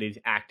dying, and it is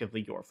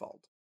actively your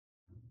fault.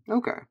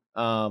 Okay.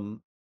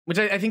 Which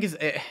I think is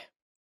I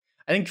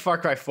think Far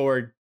Cry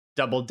 4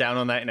 doubled down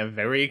on that in a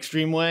very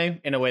extreme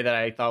way, in a way that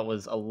I thought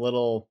was a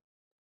little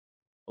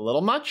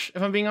much,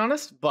 if I'm being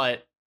honest.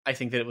 But I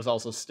think that it was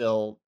also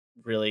still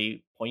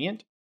really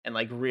poignant and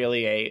like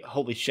really a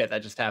holy shit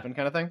that just happened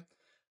kind of thing.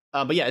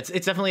 But yeah, it's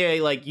definitely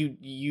a like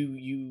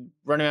you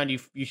run around,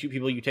 you shoot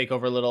people, you take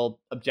over little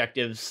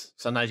objectives.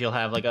 Sometimes you'll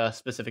have like a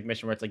specific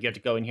mission where it's like you have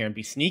to go in here and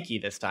be sneaky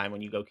this time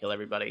when you go kill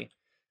everybody.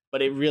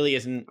 But it really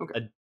isn't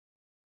a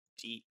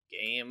deep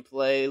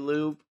gameplay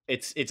loop.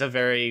 It's a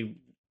very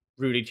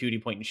rooty tooty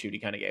point and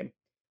shooty kind of game.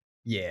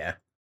 yeah.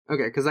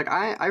 Okay, because like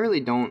I really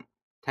don't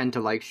tend to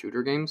like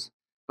shooter games,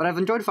 but I've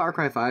enjoyed Far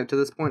Cry 5 to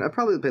this point. I've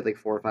probably played like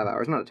 4 or 5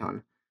 hours, not a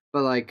ton,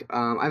 but like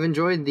I've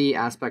enjoyed the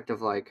aspect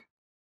of like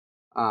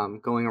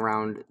going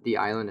around the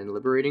island and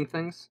liberating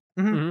things.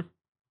 Mm-hmm.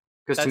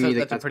 Because to me,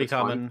 like, that's a pretty what's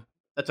fun. common.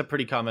 That's a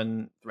pretty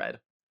common thread.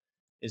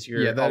 Is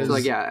your Yeah, that So, is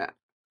like, yeah,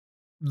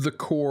 the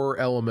core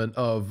element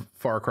of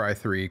Far Cry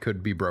 3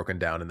 could be broken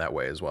down in that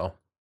way as well.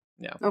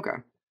 yeah. okay.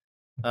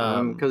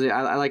 Because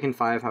I like in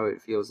 5 how it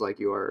feels like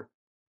you are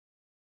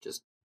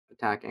just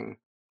attacking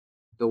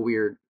the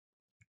weird,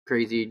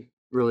 crazy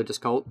religious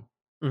cult.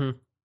 Mhm.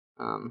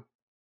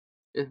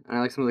 Yeah, and I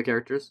like some of the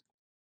characters,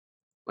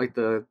 like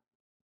the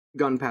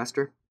gun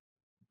pastor.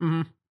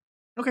 Mm-hmm.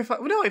 Okay,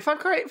 no, wait, Far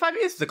Cry 5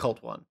 is the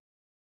cult one.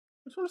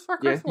 Which one is Far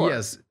Cry Yeah. 4?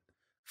 Yes.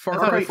 Far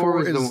thought Cry 4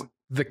 was the is one-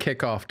 the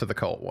kickoff to the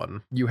cult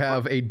one. You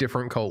have a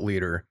different cult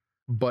leader,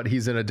 but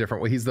he's in a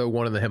different way. He's the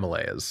one in the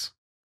Himalayas.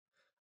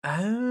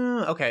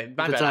 Oh, okay.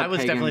 My It's bad. a I was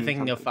definitely pagan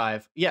thinking of something.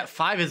 5. Yeah,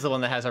 5 is the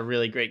one that has a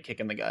really great kick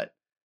in the gut.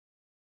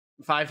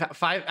 5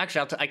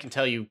 actually, I can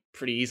tell you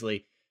pretty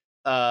easily,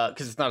 because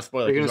it's not a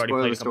spoiler. Are you 'cause gonna you've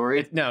already spoil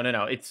played the story?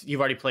 No. It's you've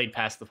already played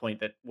past the point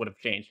that would have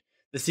changed.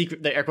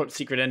 The air quote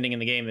secret ending in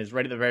the game is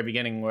right at the very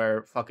beginning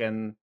where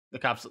fucking the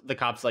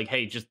cops like,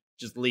 hey, just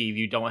leave.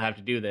 You don't have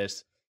to do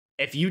this.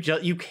 If you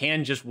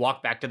can just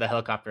walk back to the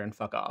helicopter and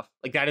fuck off.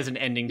 Like that is an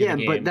ending to Yeah,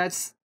 the game. but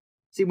that's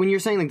when you're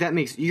saying like that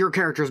makes your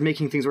character is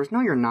making things worse.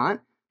 No, you're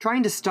not.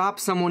 Trying to stop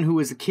someone who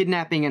is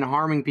kidnapping and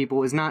harming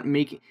people is not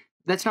making.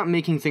 That's not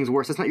making things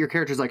worse. That's not your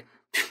character's like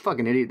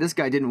fucking idiot. This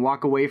guy didn't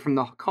walk away from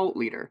the cult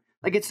leader.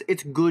 Like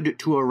it's good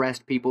to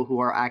arrest people who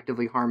are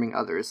actively harming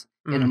others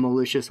in a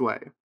malicious way.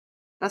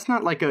 That's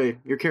not like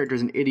your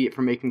character's an idiot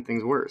for making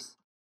things worse.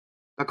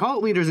 A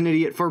cult leader's an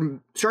idiot for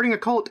starting a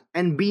cult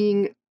and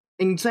being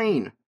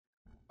insane.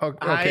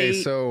 Okay,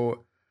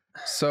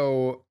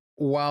 so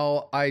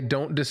while I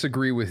don't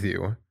disagree with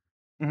you,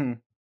 Mhm.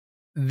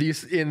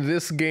 in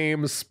this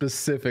game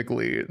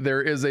specifically,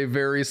 there is a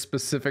very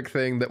specific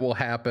thing that will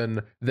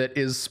happen that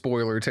is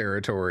spoiler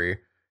territory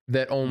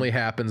that only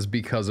happens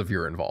because of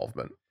your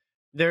involvement.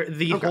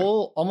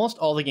 Whole almost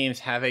all the games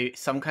have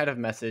some kind of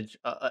message,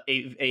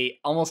 a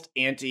almost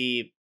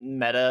anti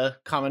meta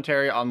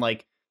commentary on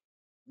like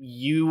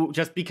you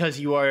just because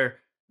you are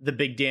the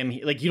big damn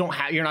like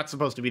you're not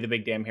supposed to be the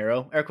big damn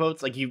hero, air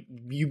quotes, like you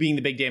being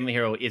the big damn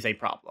hero is a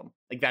problem.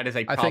 Like that is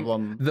a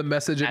problem. I think the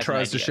message it as an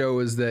tries to idea. show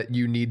is that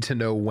you need to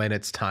know when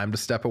it's time to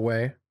step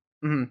away.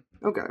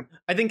 Okay.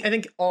 I think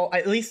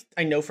at least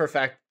I know for a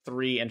fact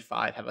 3 and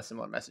 5 have a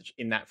similar message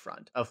in that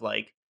front of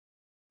like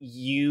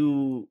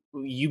you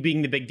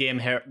being the big damn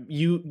hero,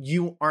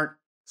 you aren't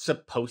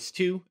supposed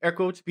to, air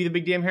quotes, be the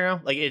big damn hero.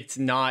 Like, it's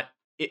not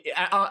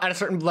at a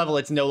certain level,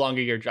 it's no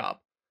longer your job,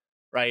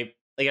 right?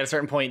 Like, at a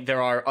certain point,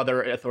 there are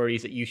other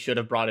authorities that you should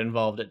have brought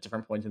involved at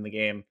different points in the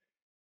game,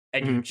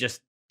 and you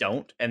just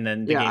don't. And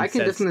then the game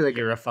says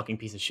you're a fucking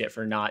piece of shit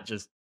for not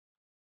just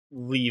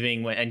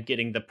leaving and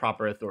getting the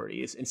proper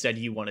authorities. Instead,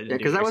 you wanted to do it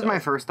because that was yourself. my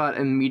first thought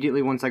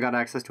immediately once I got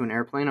access to an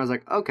airplane. I was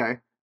like, okay,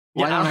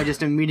 why don't I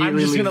just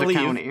immediately leave the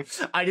county?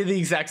 I did the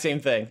exact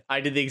same thing.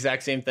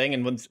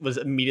 And was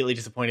immediately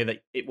disappointed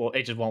that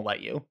it just won't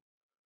let you.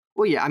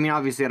 Well, yeah, I mean,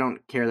 obviously, I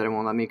don't care that it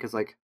won't let me because,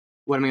 like,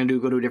 what am I going to do?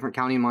 Go to a different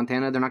county in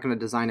Montana? They're not going to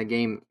design a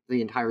game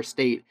the entire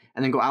state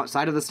and then go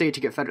outside of the state to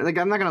get federal. Like,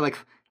 I'm not going to, like,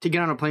 to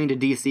get on a plane to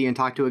DC and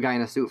talk to a guy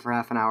in a suit for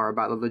half an hour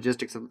about the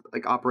logistics of,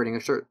 like, operating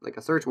a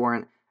search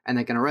warrant and,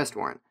 like, an arrest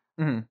warrant.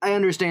 I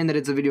understand that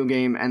it's a video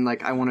game and,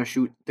 like, I want to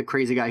shoot the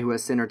crazy guy who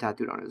has Sinner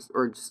tattooed on his,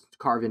 or just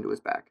carved into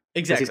his back.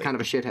 Exactly. He's kind of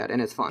a shithead and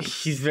it's fun.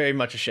 He's very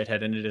much a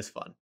shithead and it is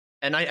fun.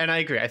 And I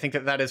agree. I think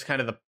that is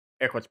kind of the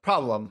air quotes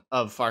problem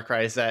of Far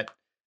Cry, is that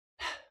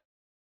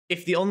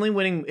if the only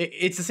winning,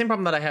 it's the same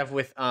problem that I have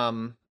with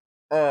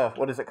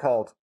what is it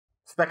called?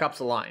 Spec Ops: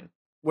 The Line,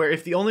 where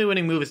if the only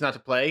winning move is not to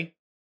play,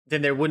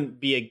 then there wouldn't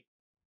be a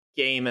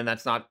game, and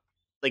that's not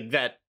like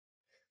that.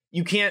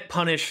 You can't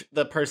punish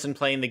the person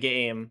playing the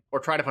game or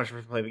try to punish the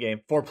person playing the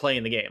game for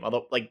playing the game.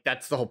 Although, like,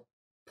 that's the whole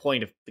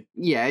point of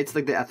yeah, it's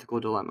like the ethical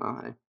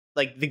dilemma.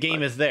 Like, the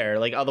game is there.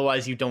 Like,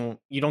 otherwise you don't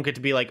get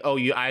to be like, oh,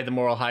 I have the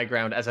moral high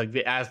ground as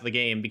the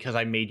game because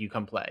I made you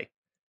come play.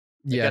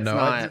 Like, yeah,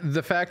 no,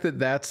 the fact that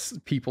that's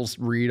people's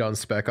read on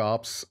Spec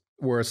Ops,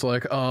 where it's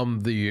like,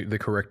 the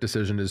correct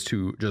decision is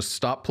to just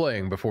stop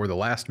playing before the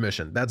last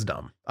mission. That's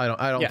dumb. I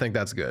don't think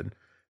that's good.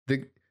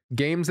 The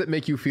games that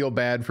make you feel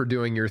bad for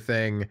doing your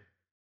thing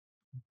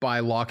by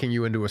locking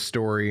you into a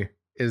story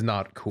is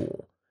not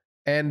cool.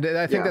 And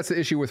I think that's the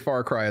issue with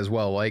Far Cry as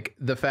well. Like,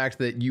 the fact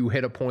that you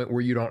hit a point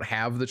where you don't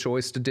have the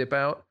choice to dip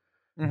out,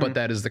 but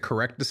that is the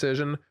correct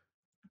decision.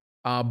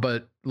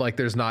 But, like,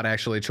 there's not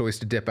actually a choice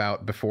to dip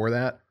out before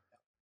that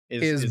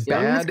is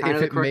bad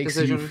if it makes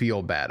you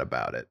feel bad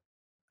about it.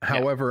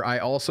 However, I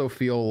also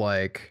feel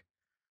like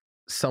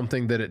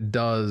something that it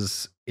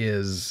does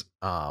is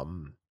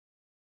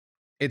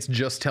it's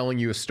just telling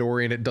you a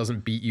story and it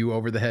doesn't beat you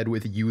over the head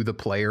with you, the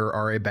player,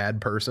 are a bad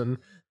person.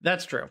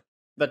 That's true.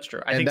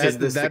 I think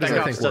that is, I think,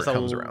 where it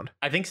comes around.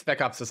 I think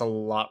Spec Ops does a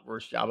lot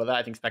worse job of that.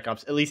 I think Spec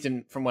Ops, at least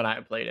from when I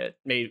played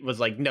it, was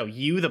like, no,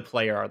 you, the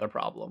player, are the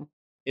problem.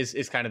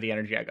 Is kind of the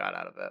energy I got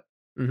out of it.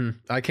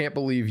 I can't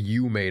believe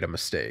you made a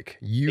mistake.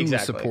 You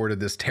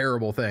supported this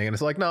terrible thing. And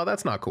it's like, no,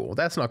 that's not cool.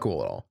 That's not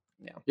cool at all.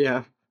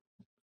 Yeah.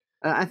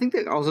 I think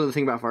that also the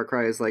thing about Far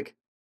Cry is, like,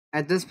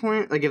 at this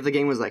point, like, if the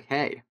game was like,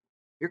 hey,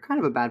 you're kind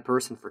of a bad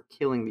person for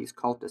killing these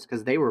cultists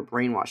because they were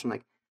brainwashed. I'm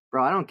like,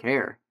 bro, I don't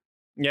care.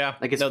 Yeah.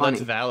 Like, it's funny.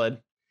 That's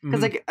valid.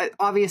 Because, like,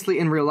 obviously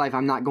in real life,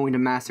 I'm not going to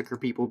massacre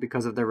people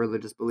because of their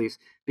religious beliefs,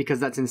 because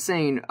that's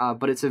insane.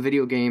 But it's a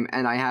video game,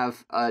 and I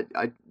have a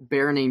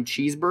bear named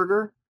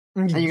Cheeseburger,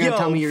 and you're going to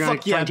tell me you're going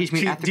to try and teach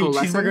me an ethical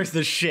lesson? Cheeseburger's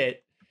the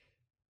shit.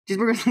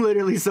 Cheeseburger's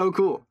literally so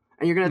cool.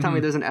 And you're going to tell me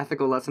there's an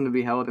ethical lesson to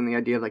be held in the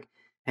idea of, like,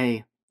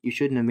 hey, you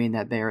shouldn't have made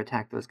that bear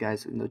attack those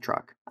guys in the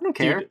truck. I don't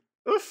care.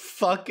 Dude,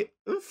 fuck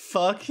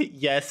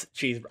yes,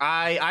 Cheeseburger.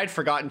 I'd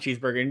forgotten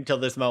Cheeseburger until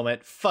this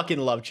moment. Fucking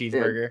love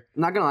Cheeseburger. Yeah.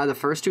 I'm not gonna lie, the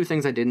first two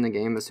things I did in the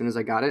game as soon as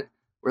I got it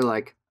were,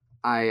 like,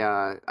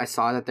 I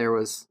saw that there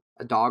was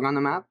a dog on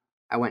the map.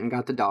 I went and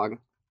got the dog.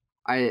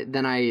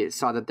 Then I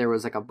saw that there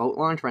was, like, a boat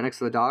launch right next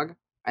to the dog,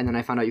 and then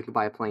I found out you could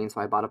buy a plane,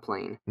 so I bought a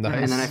plane. Nice.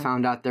 And then I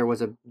found out there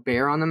was a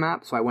bear on the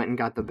map, so I went and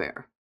got the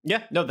bear.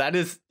 Yeah, no, that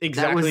is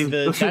exactly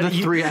those are the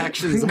three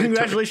actions.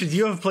 Congratulations,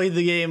 you have played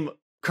the game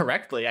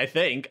correctly. I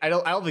think. I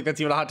don't think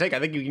that's even a hot take. I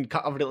think you can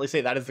confidently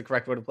say that is the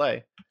correct way to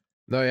play.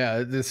 No,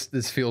 yeah,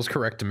 this feels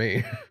correct to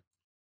me.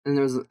 And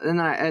then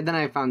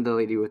I found the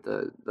lady with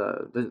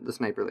the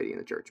sniper lady in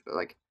the church. But,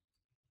 like,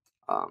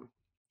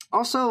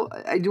 also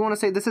I do want to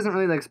say this isn't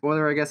really, like,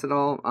 spoiler, I guess, at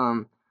all.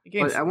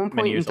 But at one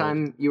point in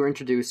time, you were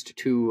introduced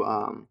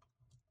to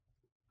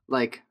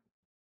like,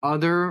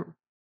 other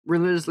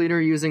religious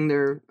leader using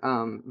their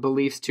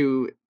beliefs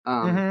to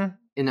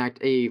enact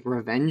a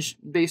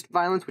revenge-based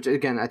violence, which,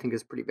 again, I think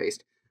is pretty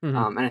based.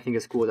 And I think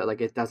it's cool that,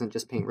 like, it doesn't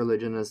just paint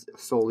religion as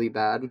solely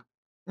bad.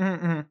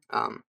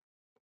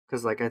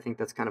 Because, like, I think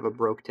that's kind of a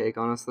broke take,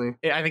 honestly.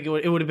 Yeah, I think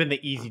it would have been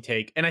the easy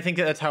take, and I think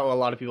that's how a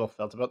lot of people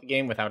felt about the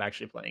game without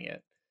actually playing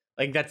it.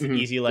 Like, that's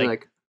easy,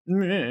 like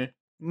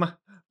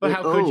but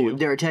how could you?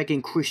 They're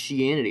attacking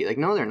Christianity. Like,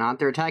 no, they're not.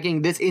 They're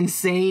attacking this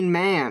insane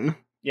man.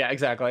 Yeah,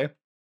 exactly.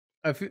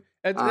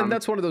 And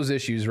that's one of those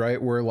issues,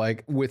 right? Where,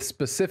 like,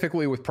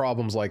 specifically with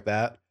problems like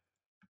that,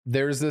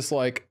 there's this,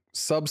 like,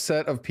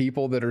 subset of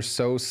people that are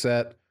so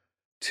set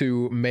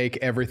to make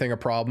everything a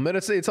problem, and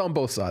it's on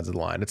both sides of the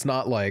line. It's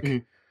not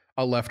like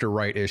a left or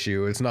right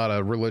issue. It's not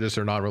a religious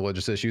or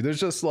non-religious issue. There's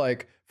just,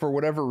 like, for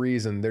whatever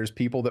reason, there's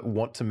people that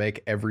want to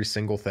make every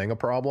single thing a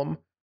problem,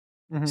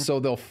 So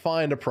they'll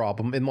find a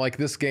problem. In like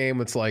this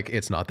game, it's like,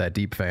 it's not that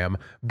deep, fam.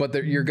 But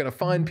you're going to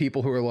find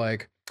people who are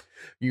like,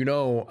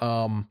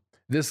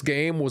 this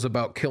game was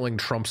about killing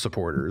Trump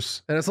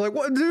supporters. And it's like,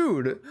 what,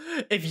 dude?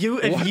 This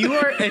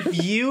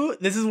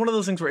is one of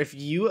those things where if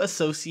you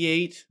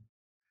associate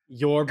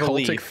your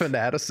cultic belief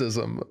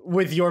fanaticism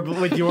with your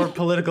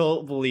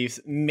political beliefs,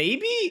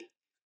 maybe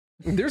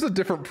there's a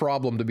different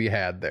problem to be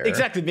had there.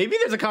 Exactly. Maybe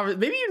there's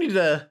maybe you need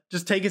to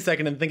just take a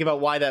second and think about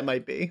why that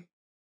might be.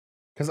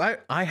 Because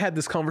I had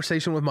this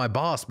conversation with my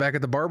boss back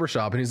at the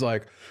barbershop, and he's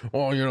like,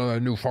 oh,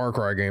 that new Far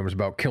Cry game is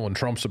about killing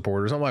Trump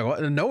supporters. I'm like,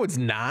 what? No, it's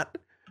not.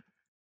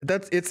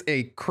 It's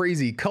a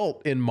crazy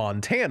cult in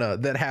Montana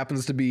that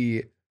happens to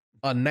be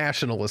a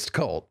nationalist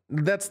cult.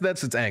 That's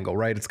its angle,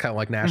 right? It's kind of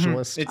like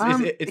nationalist.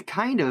 It's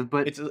kind of,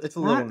 but it's a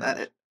little.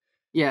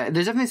 Yeah,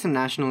 there's definitely some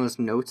nationalist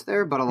notes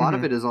there, but a lot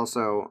of it is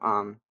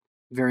also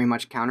very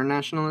much counter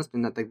nationalist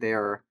in that they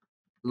are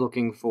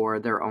looking for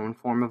their own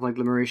form of like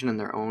liberation and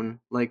their own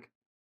like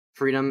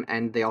freedom,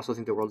 and they also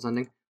think the world's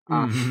ending.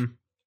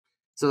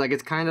 So like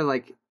it's kind of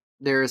like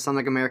there is some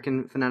like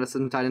American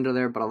fanaticism tied into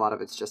there, but a lot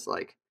of it's just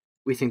like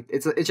we think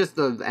it's just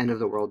the end of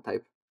the world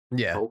type.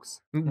 Yeah,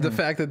 folks. The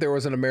fact that there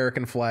was an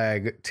American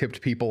flag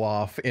tipped people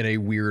off in a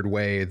weird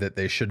way that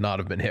they should not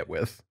have been hit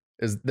with.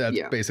 That's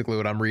basically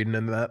what I'm reading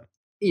into that.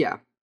 Yeah,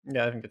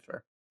 I think it's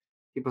fair.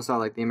 People saw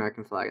like the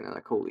American flag and they're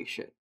like, "Holy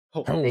shit!"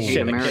 Holy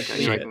shit,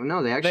 America. You're like,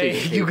 no, they actually.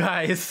 You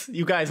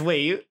guys,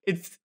 wait!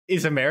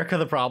 Is America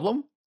the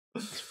problem?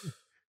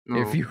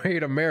 No. If you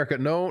hate America,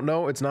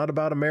 no, it's not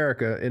about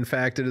America. In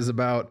fact, it is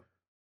about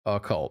a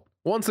cult.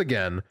 Once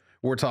again,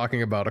 we're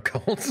talking about a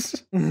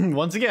cult.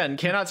 Once again,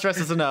 cannot stress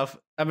this enough.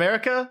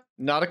 America,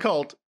 not a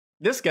cult.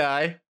 This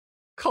guy,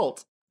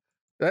 cult.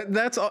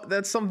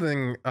 That's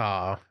something.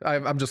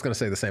 I'm just gonna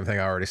say the same thing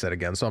I already said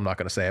again, so I'm not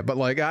gonna say it. But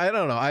like, I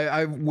don't know.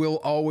 I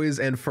will always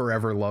and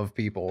forever love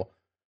people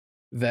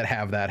that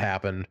have that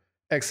happen.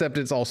 Except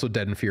it's also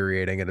dead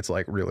infuriating, and it's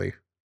like, really,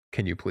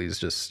 can you please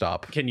just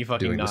stop? Can you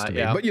fucking doing this to me?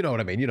 Yeah. But you know what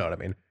I mean.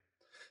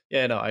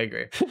 Yeah, no, I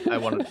agree. I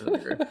 100%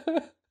 agree.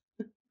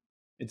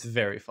 It's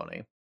very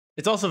funny.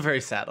 It's also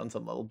very sad on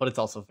some level, but it's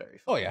also very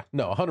funny. Oh yeah,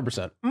 no,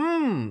 100%.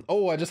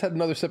 Oh, I just had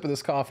another sip of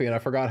this coffee, and I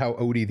forgot how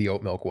oaty the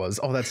oat milk was.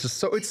 Oh, that's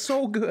just it's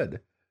so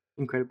good.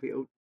 Incredibly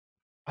oat.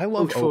 I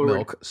love oat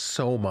milk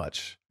so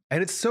much,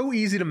 and it's so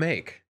easy to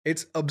make.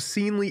 It's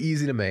obscenely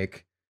easy to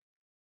make.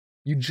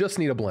 You just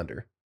need a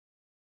blender.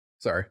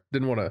 Sorry,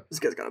 didn't want to. This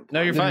guy's got a blender.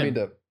 No, you're fine. Didn't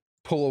mean to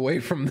pull away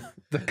from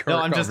the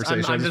current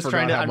conversation. I'm just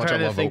trying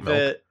to think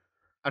that.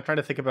 I'm trying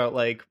to think about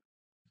like.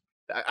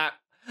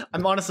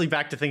 I'm honestly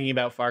back to thinking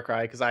about Far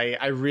Cry because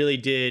I really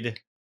did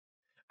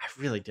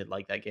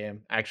like that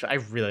game. Actually, I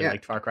really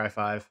liked Far Cry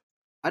 5.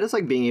 I just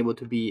like being able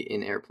to be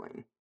in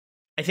airplane.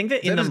 I think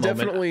that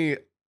definitely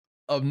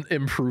an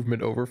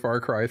improvement over Far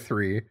Cry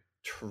 3.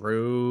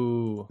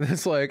 True.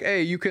 It's like,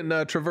 hey, you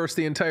can traverse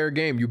the entire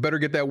game. You better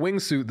get that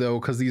wingsuit though,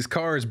 because these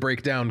cars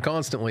break down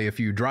constantly if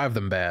you drive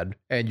them bad,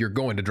 and you're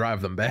going to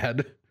drive them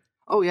bad.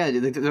 Oh yeah,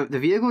 the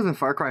vehicles in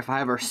Far Cry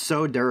 5 are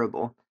so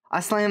durable. I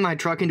slammed my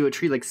truck into a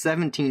tree like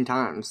 17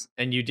 times.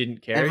 And you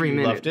didn't care? Every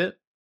minute. Loved it?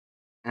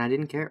 And I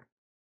didn't care.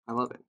 I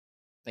love it.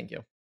 Thank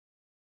you.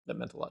 That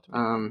meant a lot to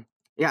me.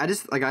 Yeah,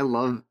 I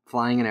love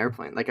flying an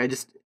airplane. Like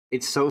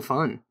it's so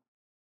fun.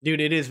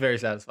 Dude, it is very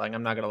satisfying.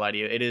 I'm not gonna lie to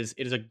you. It is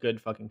a good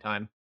fucking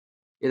time.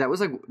 Yeah, that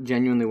was like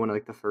genuinely one of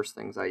like the first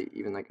things I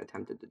even like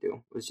attempted to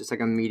do. It was just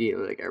like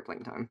immediately like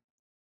airplane time.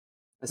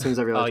 As soon as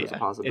I realized it was a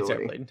possibility.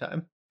 It's airplane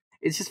time.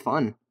 It's just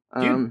fun.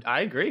 Dude,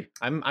 I agree.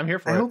 I'm here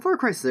for it. I hope Far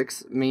Cry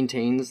 6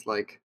 maintains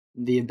like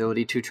the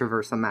ability to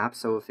traverse the map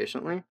so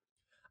efficiently.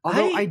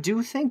 Although I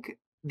do think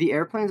the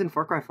airplanes in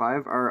Far Cry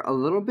 5 are a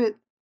little bit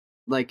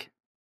like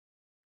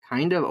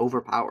kind of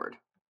overpowered.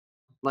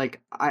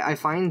 Like I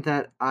find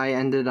that I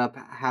ended up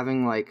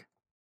having like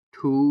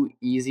too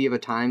easy of a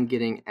time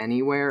getting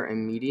anywhere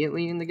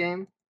immediately in the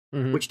game,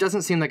 which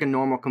doesn't seem like a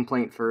normal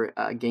complaint for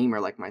a gamer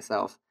like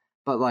myself.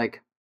 But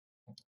like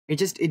it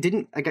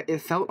didn't like it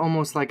felt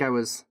almost like I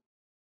was.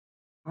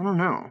 I don't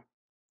know.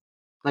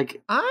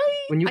 Like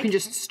when you can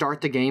just start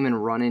the game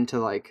and run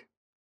into like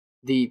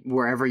the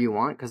wherever you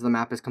want because the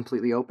map is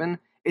completely open.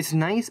 It's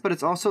nice, but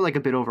it's also like a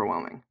bit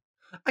overwhelming.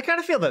 I kind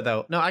of feel that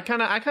though. No, I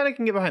kind of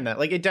can get behind that.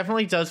 Like it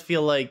definitely does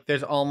feel like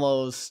there's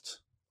almost.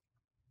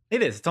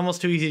 It's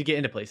almost too easy to get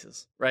into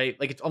places, right?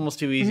 Like it's almost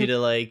too easy to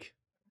like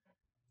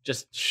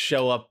just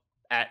show up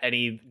at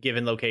any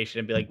given location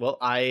and be like, well,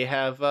 I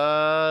have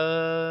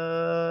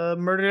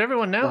murdered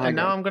everyone now, and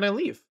now I'm gonna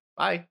leave.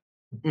 Bye.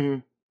 Mm-hmm.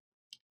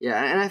 Yeah,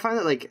 and I find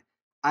that, like,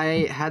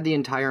 I had the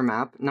entire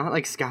map, not,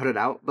 like, scouted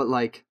out, but,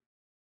 like,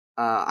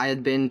 I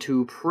had been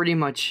to pretty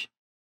much,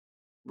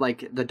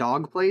 like, the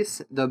dog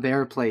place, the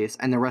bear place,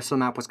 and the rest of the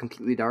map was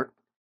completely dark.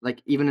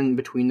 Like, even in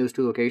between those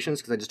two locations,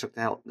 because I just took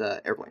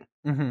the airplane.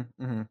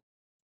 And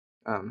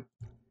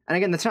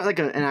again, that's not, like,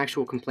 an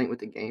actual complaint with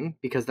the game,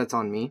 because that's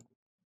on me.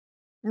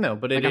 No,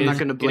 but I'm not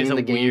going to blame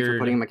the game for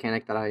putting a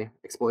mechanic that I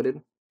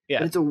exploited. Yeah.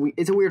 But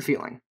it's a weird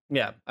feeling.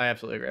 Yeah, I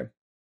absolutely agree.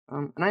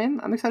 And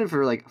I'm excited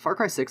for like Far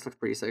Cry 6 looks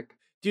pretty sick.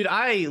 Dude,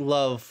 I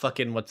love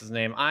fucking what's his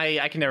name.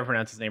 I can never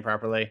pronounce his name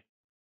properly.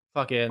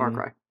 Fucking Far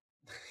Cry.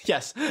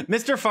 Yes,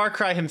 Mr. Far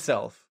Cry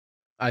himself.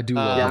 I do Yeah,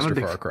 love I'm a Mr.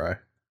 big- Far Cry.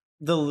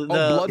 The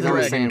Blood He's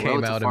always Dragon saying, well, came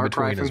it's a out in Far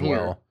Cry between as from here.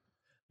 well.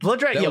 Blood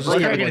Dragon. That Yeah, was Blood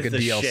just kind Dragon of is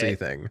like a the DLC shit.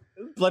 thing.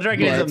 Blood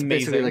Dragon Yeah, is it's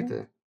amazing. basically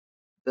like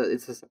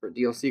it's a separate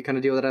DLC kind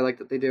of deal that I like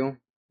that they do.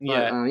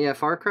 Yeah. But, yeah,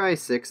 Far Cry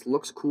 6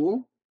 looks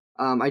cool.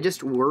 I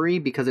just worry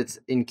because it's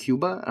in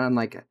Cuba, and I'm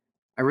like,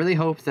 I really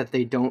hope that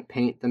they don't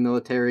paint the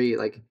military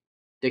like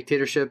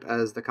dictatorship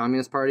as the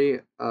Communist Party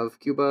of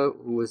Cuba,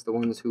 who was the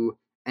ones who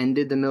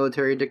ended the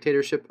military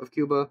dictatorship of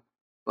Cuba.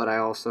 But I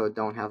also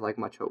don't have like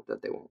much hope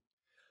that they won't.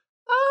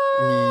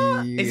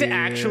 Is it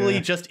actually Yeah.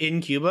 just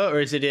in Cuba or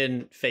is it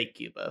in fake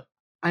Cuba?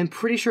 I'm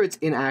pretty sure it's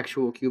in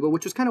actual Cuba,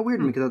 which was kind of weird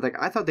to me because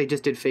I thought they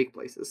just did fake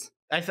places.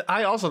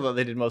 I also thought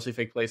they did mostly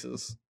fake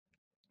places.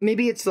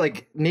 Maybe it's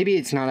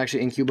not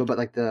actually in Cuba, but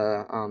like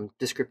the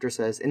descriptor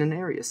says in an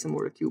area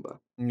similar to Cuba.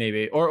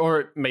 Maybe,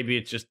 or maybe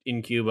it's just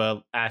in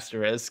Cuba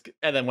asterisk,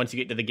 and then once you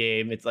get to the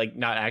game, it's like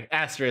not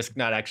asterisk,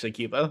 not actually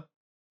Cuba.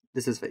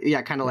 This is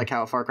kind of like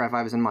how Far Cry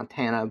 5 is in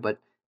Montana, but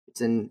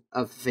it's in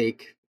a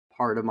fake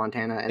part of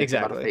Montana, and it's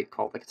about a Exactly. fake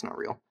cult, like it's not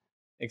real.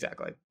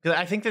 Exactly, because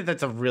I think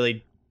that's a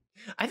really,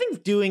 I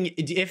think doing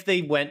if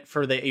they went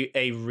for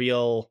a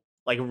real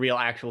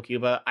actual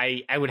Cuba,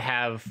 I would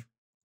have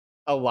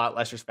a lot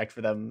less respect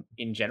for them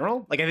in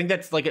general. Like I think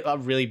that's like a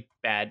really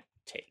bad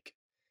take.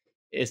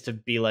 Is to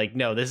be like,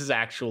 no, this is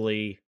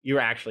actually you're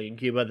actually in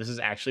Cuba. This is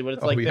actually what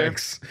it's like there.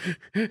 Yikes.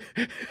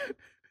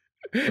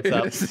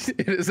 up?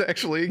 It is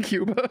actually in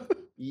Cuba.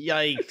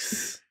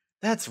 Yikes,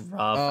 that's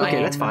rough.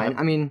 Okay, that's fine.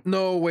 I mean,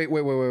 No, wait.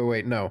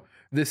 No.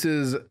 This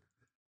is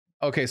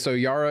okay, so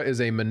Yara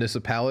is a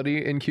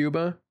municipality in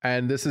Cuba,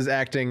 and this is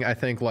acting, I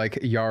think, like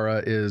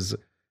Yara is a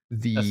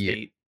the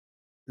state.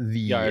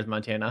 Yara's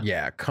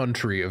Montana.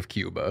 country of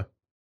Cuba.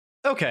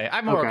 Okay,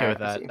 I'm more okay Okay,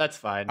 with I that. see. That's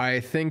fine. I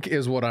think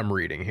is what I'm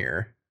reading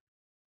here.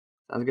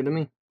 sounds good to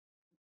me.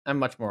 I'm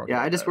much more okay Yeah,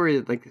 I with just that. worry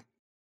that like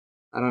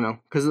I don't know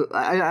because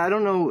I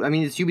don't know. I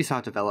mean, it's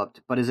Ubisoft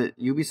developed, but is it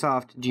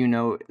Ubisoft? Do you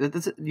know that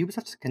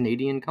Ubisoft's a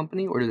Canadian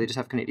company, or do they just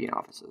have Canadian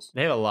offices?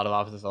 They have a lot of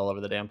offices all over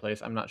the damn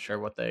place. I'm not sure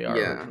what they are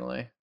Yeah.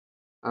 originally.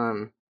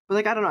 But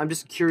like I don't know. I'm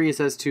just curious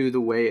as to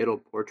the way it'll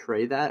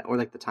portray that, or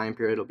like the time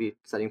period it'll be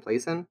setting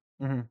place in.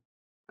 Mhm.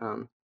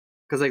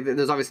 Because like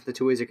there's obviously the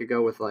two ways it could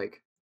go with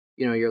like,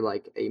 you're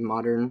like a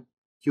modern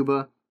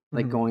Cuba,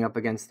 like Mhm. going up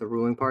against the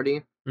ruling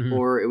party, Mhm.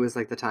 or it was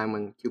like the time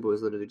when Cuba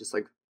was literally just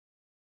like,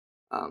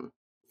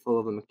 full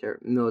of a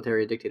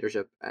military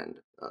dictatorship and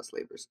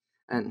slavers,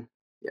 and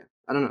yeah,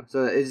 I don't know.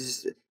 So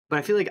it's just, but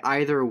I feel like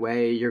either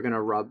way you're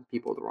gonna rub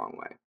people the wrong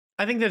way.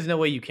 I think there's no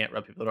way you can't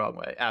rub people the wrong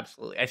way.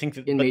 Absolutely. I think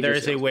that, In but major there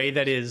is a sales way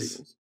that is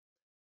regions.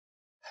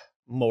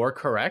 more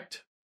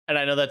correct. And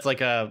I know that's like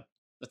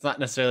that's not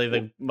necessarily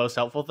the most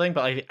helpful thing,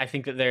 but I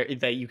think that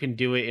that you can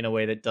do it in a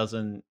way that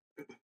doesn't.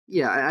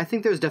 Yeah, I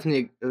think there's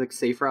definitely like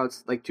safe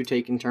routes like to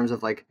take in terms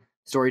of like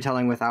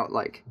storytelling without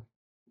like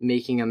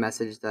making a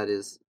message that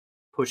is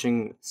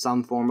pushing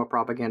some form of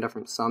propaganda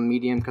from some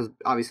medium, because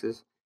obviously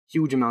there's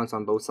huge amounts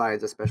on both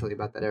sides, especially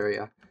about that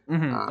area.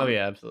 Oh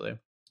yeah, absolutely.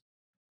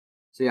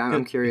 So yeah, I'm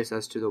Good. curious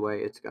as to the way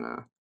it's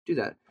gonna do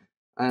that.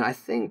 And I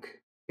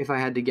think if I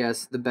had to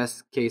guess, the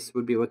best case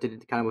would be what they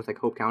did kind of with like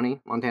Hope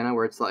County, Montana,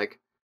 where it's like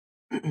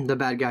the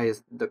bad guy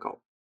is the cult,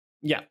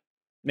 Yeah,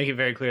 make it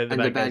very clear that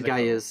and the guy's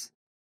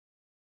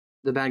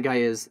bad guy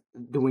is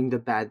doing the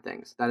bad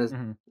things. That is,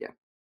 Mhm. yeah.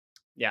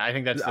 Yeah, I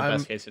think that's the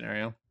best case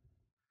scenario.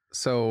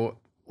 So,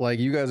 like,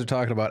 you guys are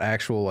talking about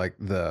actual, like,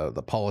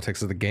 the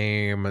politics of the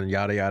game and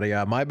yada yada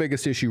yada. My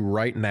biggest issue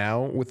right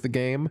now with the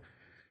game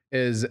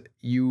is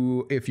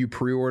if you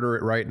pre-order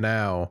it right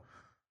now,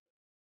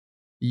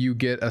 you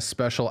get a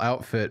special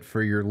outfit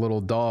for your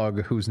little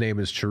dog whose name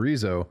is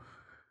Chorizo.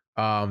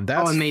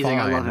 That's amazing!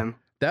 I love fine. him.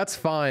 That's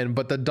fine,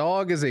 but the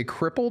dog is a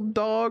crippled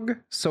dog,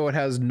 so it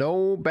has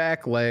no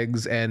back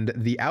legs, and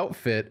the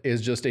outfit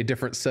is just a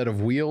different set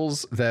of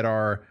wheels that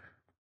are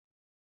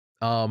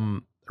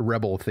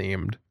rebel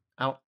themed.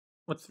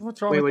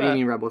 What's wrong Wait, with what that? do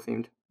you mean rebel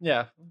themed?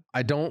 Yeah.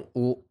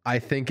 I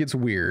think it's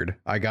weird.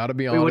 I gotta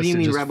be honest. Wait, what do you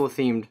mean just, rebel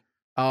themed?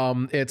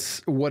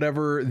 It's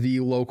whatever the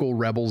local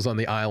rebels on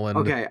the island.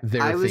 Okay,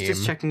 their I was theme.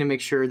 just checking to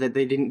make sure that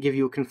they didn't give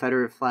you a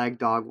Confederate flag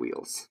dog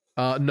wheels.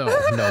 No,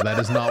 that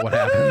is not what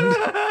happened.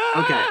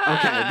 Okay,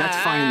 that's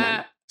fine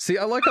then. See,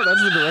 I like how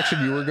that's the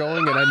direction you were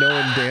going, and I know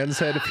in Dan's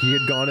head, if he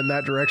had gone in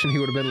that direction, he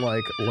would have been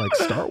like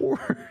Star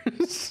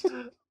Wars.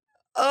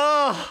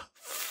 Oh,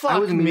 fuck I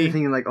was immediately me.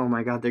 thinking like, oh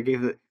my god,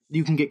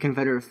 you can get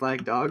Confederate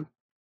flag dog.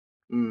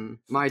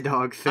 My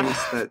dog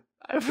thinks that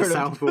I've the heard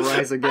South will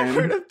rise I've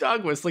heard again. of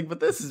dog whistling, but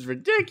this is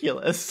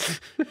ridiculous.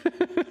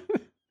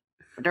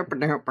 I'm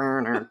not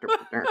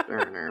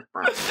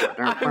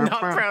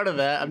proud of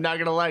that. I'm not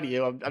gonna lie to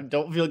you. I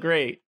don't feel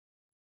great.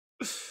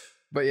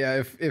 But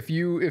yeah, if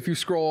you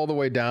scroll all the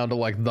way down to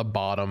like the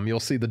bottom, you'll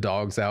see the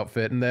dog's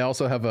outfit, and they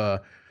also have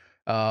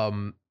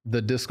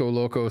the Disco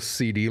Loco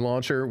CD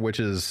launcher, which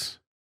is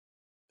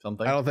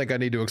Something. I don't think I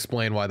need to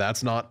explain why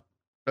that's not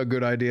a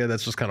good idea.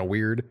 That's just kind of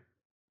weird.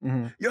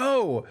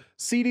 Yo,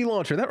 CD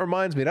launcher. That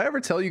reminds me. Did I ever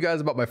tell you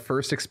guys about my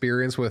first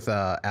experience with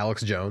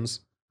Alex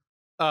Jones?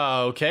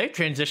 Okay,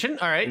 transition.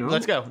 All right, No.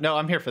 let's go. No,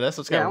 I'm here for this.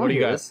 Let's go. Yeah, I What want do to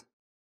you hear got? this.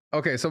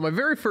 Okay, so my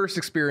very first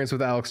experience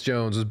with Alex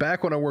Jones was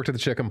back when I worked at the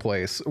chicken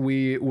place.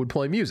 We would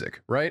play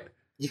music, right?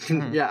 You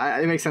can, Mhm. yeah,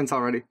 it makes sense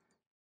already.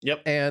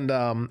 Yep.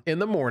 And in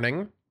the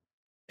morning,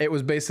 it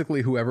was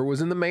basically whoever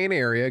was in the main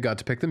area got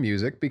to pick the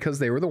music because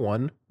they were the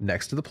one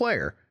next to the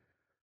player.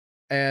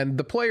 And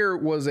the player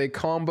was a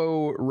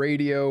combo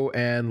radio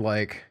and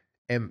like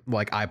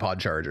iPod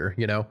charger,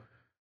 you know?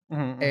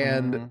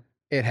 And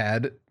it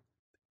had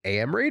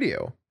AM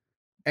radio.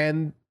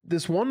 And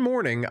this one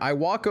morning, I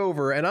walk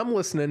over and I'm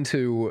listening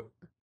to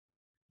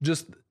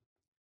just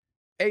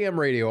AM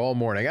radio all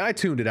morning. I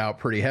tuned it out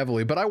pretty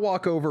heavily, but I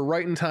walk over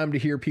right in time to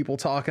hear people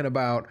talking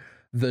about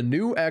the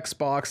new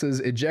Xboxes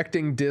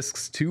ejecting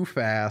discs too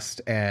fast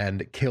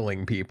and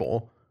killing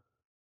people.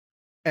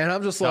 And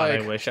I'm just God,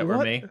 like, I wish that were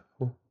what? me.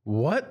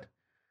 What?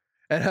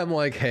 And I'm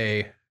like,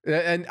 hey,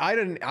 and I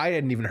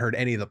hadn't even heard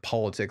any of the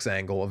politics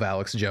angle of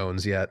Alex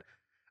Jones yet.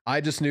 I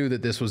just knew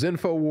that this was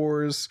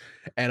InfoWars,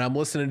 and I'm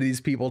listening to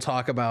these people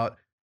talk about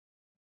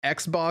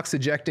Xbox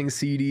ejecting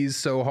CDs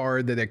so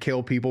hard that they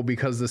kill people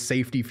because the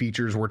safety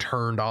features were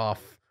turned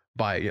off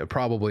by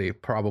probably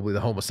the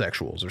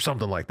homosexuals or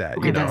something like that.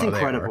 Okay, You know that's how they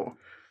are. incredible.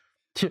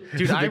 Dude,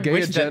 The I gay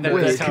wish that agenda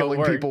that's is how it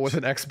killing people with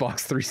worked. an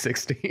Xbox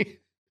 360.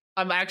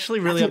 I'm actually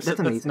really That's upset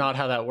that's amazing. not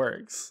how that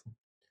works.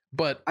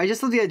 But I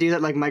just love the idea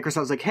that like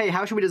Microsoft's like, hey,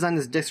 how should we design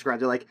this disc drive?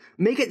 They're like,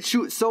 make it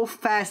shoot so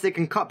fast they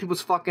can cut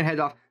people's fucking heads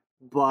off,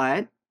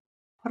 but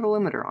put a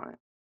limiter on it.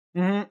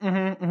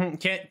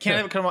 Can't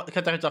have it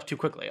cut their heads off too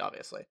quickly,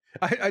 obviously.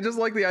 I just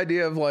like the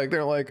idea of like,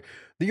 they're like,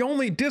 the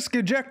only disc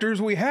ejectors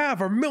we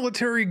have are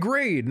military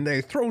grade and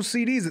they throw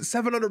CDs at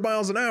 700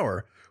 miles an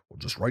hour. We'll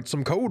just write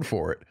some code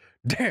for it.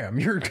 Damn,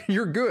 you're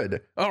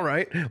good. All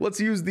right, let's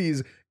use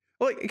these.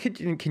 Like,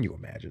 can you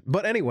imagine?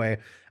 But anyway,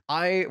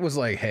 I was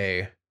like,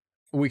 hey,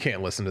 we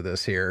can't listen to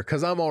this here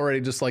because I'm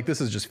already just like,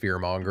 this is just fear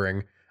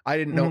mongering. I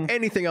didn't know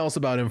anything else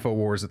about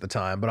InfoWars at the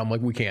time, but I'm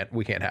like, we can't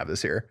have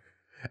this here.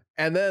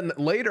 And then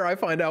later I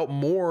find out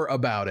more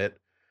about it.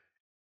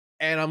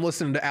 And I'm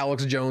listening to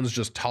Alex Jones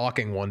just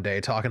talking one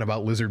day, talking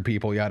about lizard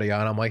people, yada,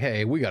 yada. And I'm like,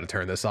 hey, we got to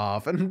turn this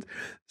off. And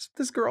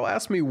this girl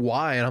asked me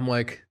why. And I'm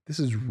like, this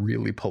is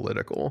really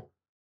political.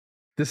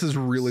 This is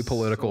really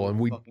political. So And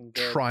we fucking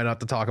good. try not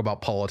to talk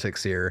about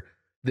politics here.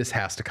 This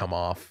has to come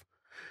off.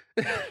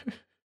 That's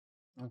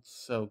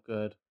so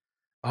good.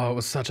 Oh, it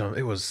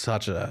was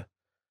such a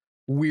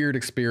weird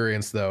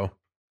experience though.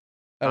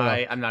 I don't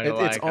know. I'm not gonna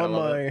lie. It's I kinda on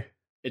love my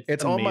it.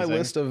 it's on my amazing.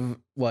 list of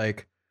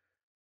like,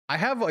 I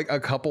have like a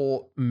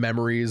couple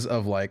memories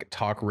of like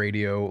talk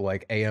radio,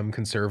 like AM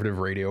conservative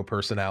radio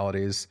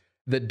personalities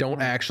that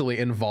don't actually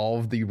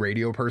involve the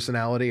radio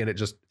personality, and it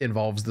just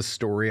involves the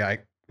story I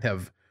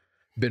have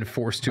been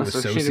forced to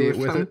associate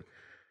with it.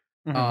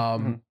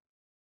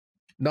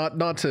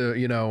 Not to,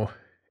 you know,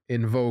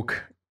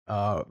 invoke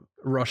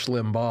Rush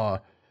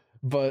Limbaugh,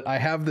 but I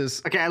have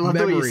this Okay, I love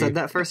the way you memory. said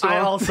that. First of I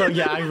all, also,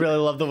 yeah, I really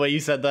love the way you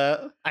said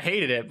that. I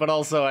hated it, but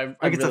also I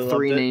like it's really a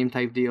loved it. 3-name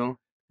type deal.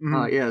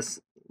 Yes,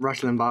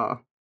 Rush Limbaugh.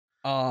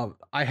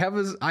 I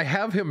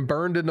have him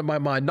burned into my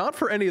mind, not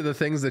for any of the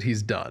things that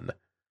he's done,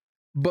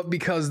 but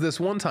because this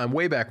one time,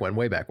 way back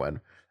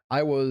when,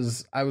 I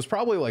was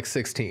probably like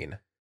 16,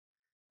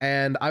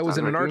 and I was Sounds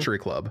in an like me. archery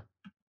club,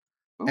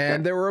 Okay.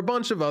 and there were a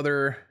bunch of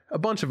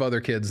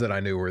other kids that I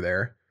knew were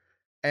there,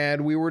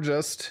 and we were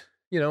just,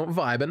 you know,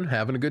 vibing,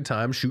 having a good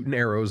time, shooting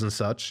arrows and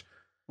such.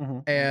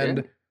 And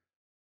Okay.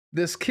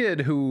 this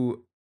kid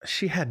who,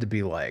 she had to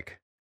be like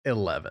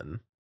 11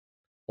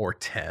 or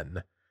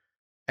 10,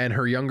 and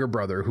her younger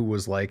brother who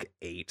was like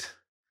 8.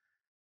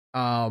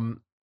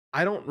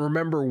 I don't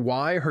remember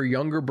why her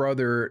younger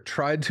brother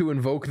tried to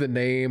invoke the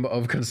name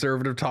of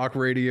conservative talk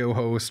radio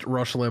host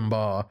Rush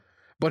Limbaugh,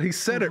 but he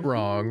said it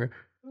wrong.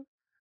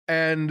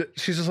 And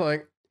she's just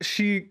like,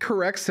 she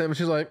corrects him.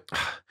 She's like,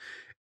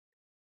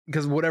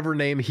 because whatever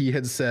name he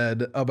had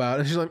said about,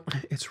 and she's like,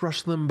 it's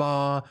Rush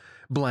Limbaugh,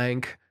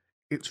 blank.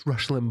 It's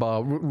Rush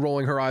Limbaugh,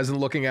 rolling her eyes and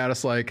looking at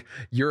us like,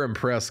 you're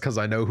impressed because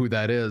I know who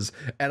that is.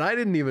 And I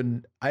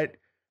didn't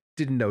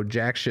know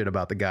jack shit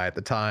about the guy at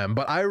the time,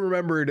 but I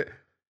remembered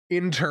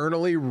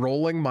internally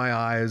rolling my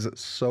eyes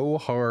so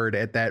hard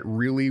at that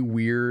really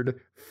weird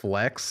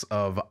flex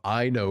of,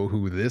 I know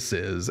who this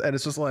is. And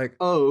it's just like,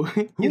 Oh,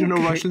 you don't know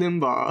Who Rush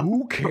Limbaugh.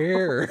 who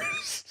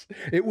cares?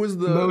 It was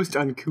the Most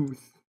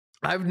uncouth.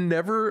 I've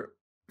never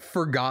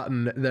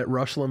forgotten that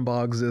Rush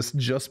Limbaugh exists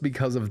just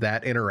because of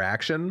that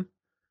interaction.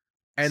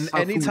 And How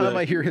anytime I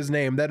foolish. hear his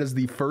name, that is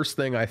the first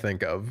thing I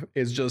think of,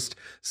 is just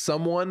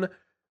someone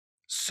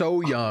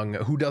so young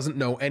who doesn't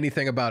know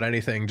anything about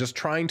anything, just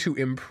trying to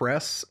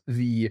impress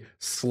the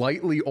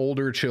slightly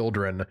older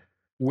children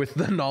with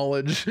the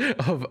knowledge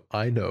of,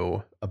 I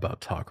know about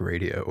talk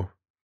radio.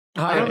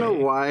 I don't know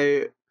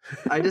why.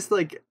 I just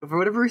like, for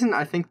whatever reason,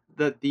 I think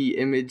that the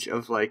image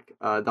of like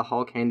the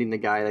Hulk handing the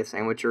guy the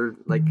sandwich, or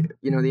like,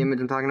 you know, the image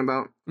I'm talking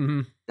about,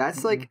 Mhm.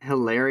 that's like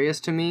hilarious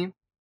to me,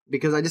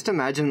 because I just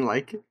imagine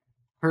like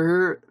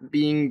Her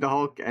being the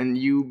Hulk and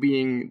you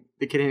being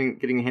the kid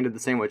getting handed the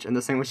sandwich, and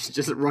the sandwich is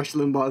just Rush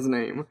Limbaugh's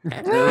name.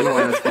 I don't know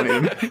why that's funny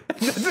to me.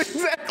 That's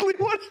exactly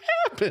what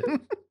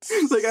happened.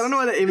 Like, I don't know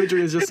why that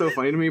imagery is just so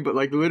funny to me, but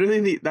like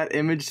literally that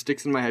image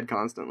sticks in my head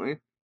constantly.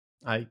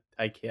 I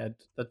can't.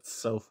 That's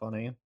so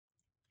funny.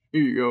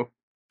 Here you go,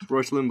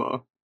 Rush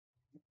Limbaugh.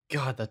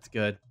 God, that's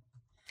good.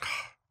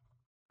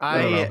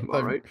 I don't know.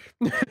 All right.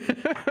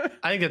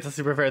 I think that's a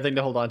super fair thing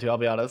to hold on to. I'll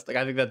be honest. Like,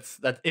 I think that's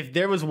if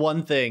there was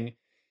one thing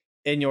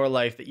in your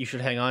life that you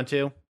should hang on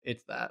to,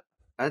 it's that.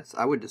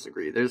 I would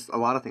disagree. There's a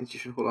lot of things you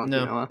should hold on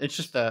to. Noah. It's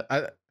just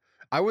that.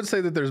 I would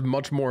say that there's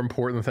much more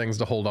important things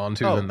to hold on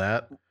to than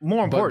that.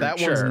 More important, but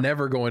that one's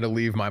never going to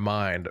leave my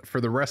mind for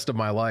the rest of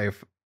my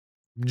life,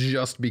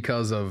 just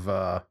because of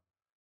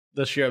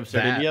the sheer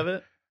absurdity of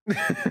it.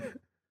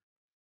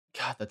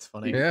 God, that's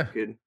funny. Yeah,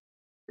 good.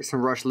 There's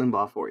some Rush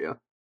Limbaugh for you.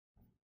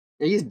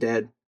 Yeah, he's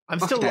dead. I'm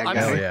still stuck on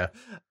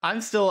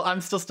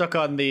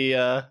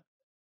the.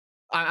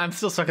 I'm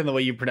still stuck in the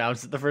way you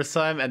pronounced it the first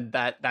time, and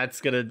that's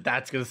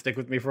gonna stick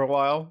with me for a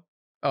while.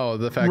 Oh,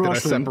 the fact that I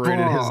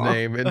separated his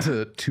name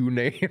into two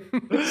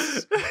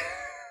names.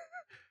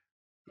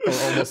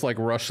 Almost like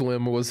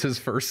Rushlim was his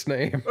first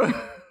name.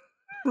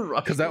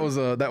 Because that was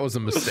a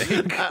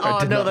mistake.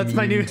 Oh no, that's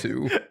my new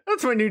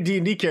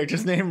D&D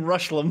character's name,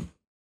 Rushlim.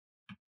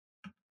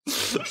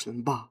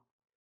 Rushlim.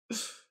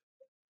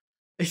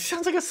 It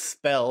sounds like a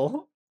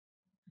spell.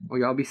 Well,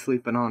 y'all be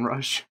sleeping on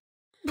Rush.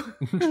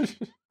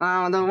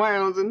 Oh, the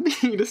world's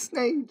indeed a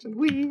stage, and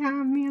we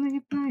are merely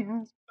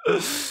players.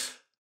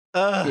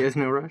 You guys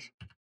know Rush?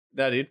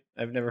 No, dude.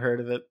 I've never heard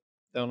of it.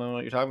 Don't know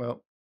what you're talking about.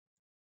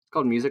 It's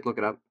called music. Look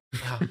it up.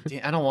 Oh,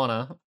 I don't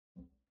wanna.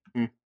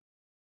 Do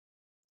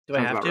Sounds I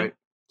have to? Right.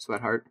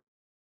 Sweatheart.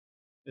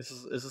 Is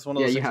this one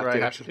of those things where I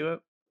have to do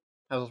it?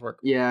 How does this work?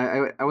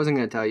 Yeah, I wasn't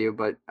gonna tell you,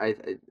 but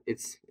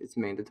it's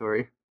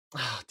mandatory.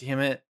 Oh, damn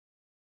it!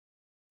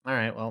 All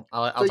right, well,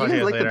 I'll so talk to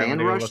you like later. The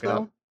band Rush,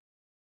 though?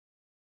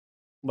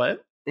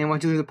 What? And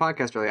why'd you leave the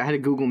podcast earlier? I had to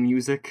Google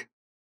music.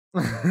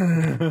 But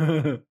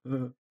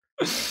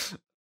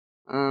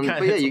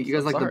yeah, you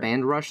guys like the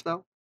band Rush,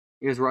 though?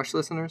 You guys Rush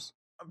listeners?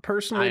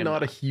 Personally,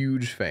 not a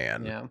huge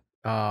fan. Yeah.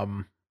 I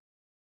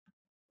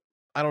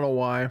don't know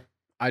why.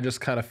 I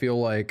just kind of feel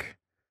like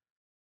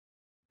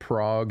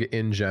prog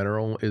in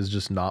general is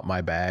just not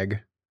my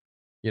bag,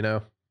 you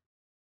know?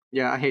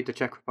 Yeah, I hate the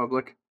Czech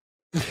Republic.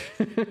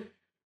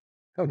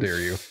 How dare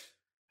you?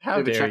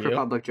 How dare Czech you?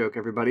 Republic joke,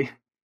 everybody.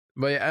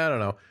 But yeah, I don't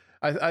know.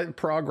 I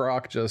prog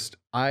rock just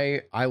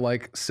I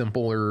like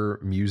simpler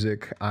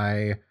music.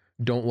 I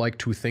don't like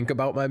to think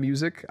about my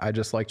music. I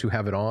just like to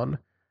have it on.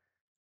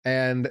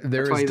 And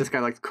that's why this guy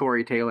likes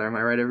Corey Taylor. Am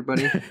I right,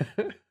 everybody?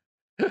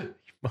 He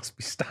must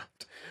be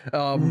stopped. I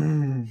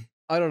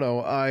don't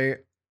know. I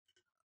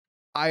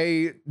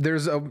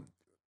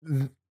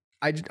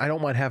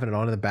don't mind having it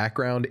on in the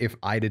background if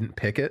I didn't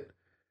pick it.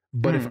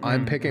 But if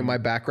I'm picking my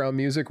background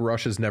music,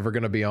 Rush is never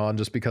going to be on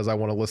just because I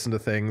want to listen to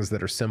things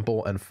that are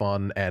simple and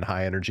fun and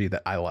high energy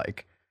that I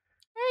like.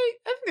 I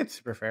think it's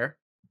super fair.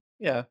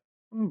 Yeah,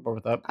 I'm on board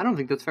with that. I don't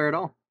think that's fair at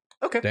all.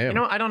 Okay. Damn. You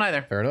know what? I don't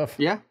either. Fair enough.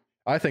 Yeah.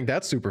 I think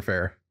that's super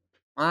fair.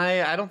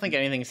 I don't think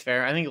anything's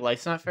fair. I think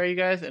life's not fair, you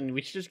guys, and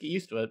we should just get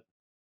used to it.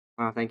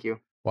 Oh, thank you.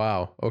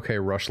 Wow. Okay,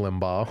 Rush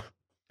Limbaugh.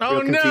 Oh,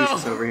 Real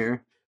Confucius over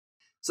here.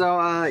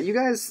 So, you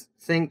guys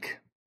think...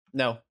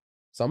 No.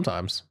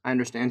 Sometimes. I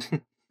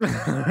understand.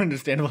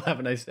 Understandable. Have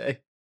a nice day.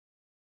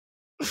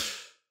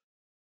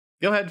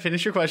 Go ahead,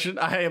 finish your question.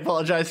 I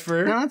apologize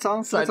for... No, that's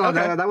all. That's all.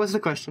 Okay. That was the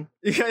question.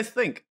 You guys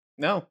think?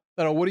 No.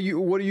 No, what do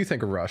you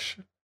think of Rush?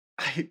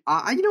 I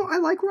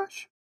like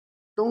Rush.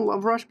 Don't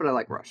love Rush, but I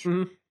like Rush.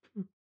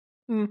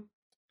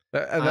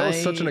 That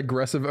was such an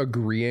aggressive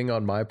agreeing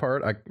on my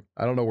part. I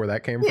don't know where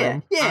that came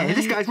from. Yeah,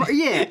 this guy's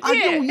yeah,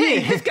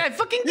 this guy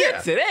fucking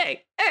gets it.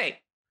 Hey,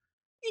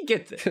 he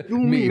gets it.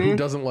 Me, who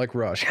doesn't like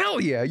Rush.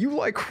 Hell yeah, you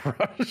like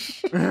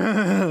Rush. So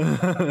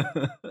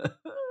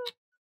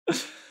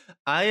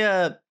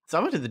I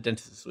went to the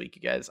dentist this week,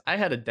 you guys. I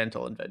had a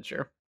dental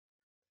adventure.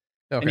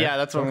 Okay. And yeah,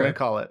 that's what I'm gonna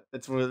call it.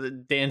 It's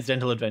Dan's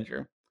dental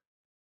adventure.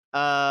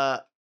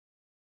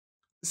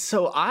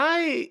 So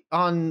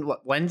on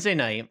Wednesday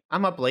night,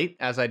 I'm up late,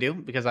 as I do,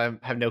 because I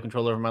have no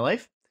control over my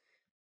life.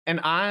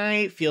 And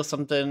I feel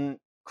something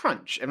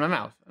crunch in my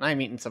mouth. And I'm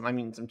eating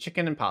some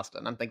chicken and pasta.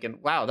 And I'm thinking,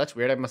 wow, that's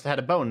weird. I must have had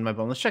a bone in my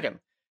boneless chicken.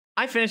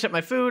 I finish up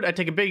my food. I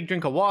take a big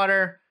drink of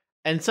water.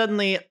 And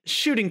suddenly,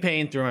 shooting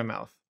pain through my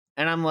mouth.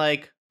 And I'm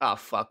like, oh,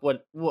 fuck.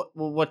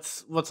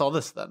 What's all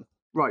this then?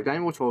 Right,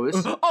 Dan, what's all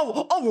this?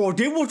 Oh,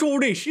 Dan, what's all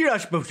this? You're not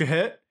supposed to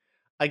hit.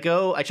 I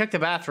check the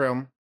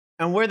bathroom.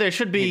 And where there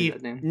should be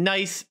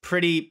nice,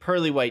 pretty,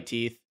 pearly white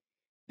teeth,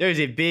 there's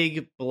a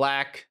big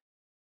black,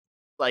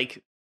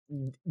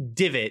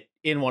 divot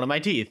in one of my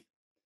teeth.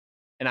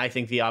 And I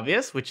think the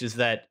obvious, which is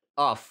that,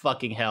 oh,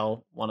 fucking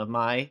hell, one of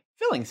my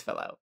fillings fell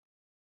out.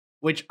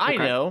 Which I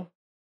know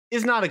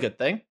is not a good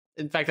thing.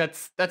 In fact,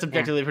 that's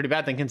objectively a pretty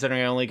bad thing,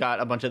 considering I only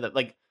got a bunch of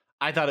that.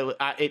 I thought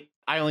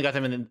I only got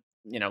them in,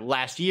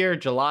 last year,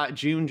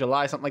 June,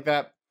 July, something like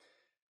that.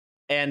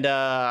 And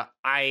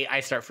I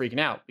start freaking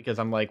out because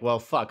I'm like, well,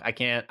 fuck, I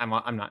can't. I'm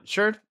not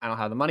insured. I don't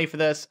have the money for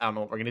this. I don't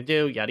know what we're gonna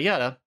do. Yada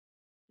yada.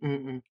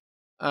 Mm-mm.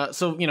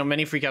 So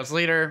many freakouts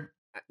later.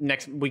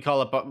 Next, we call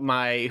up who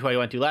I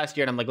went to last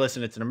year, and I'm like,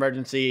 listen, it's an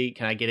emergency.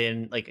 Can I get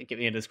in? Like, get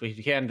me into as quick as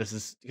you can. This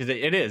is because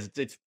it is.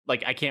 It's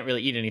like I can't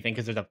really eat anything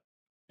because there's a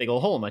big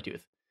old hole in my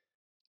tooth.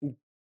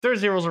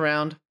 Thursday rolls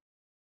around.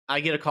 I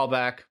get a call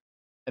back,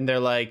 and they're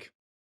like,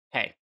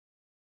 hey,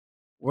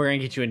 we're gonna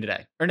get you in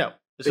today. Or no,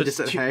 They just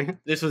said, hey.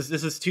 This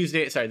was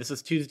Tuesday. Sorry, this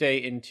was Tuesday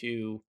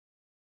into.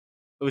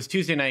 It was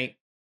Tuesday night.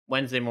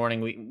 Wednesday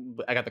morning,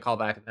 I got the call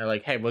back, and they're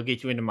like, "Hey, we'll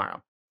get you in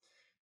tomorrow."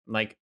 I'm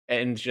like,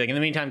 and she's like, "In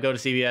the meantime, go to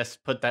CVS,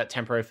 put that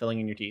temporary filling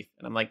in your teeth."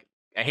 And I'm like,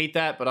 "I hate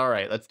that, but all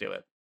right, let's do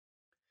it."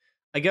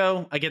 I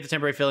go, I get the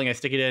temporary filling, I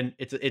stick it in.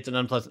 It's an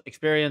unpleasant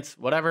experience.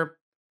 Whatever.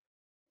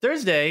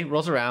 Thursday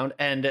rolls around,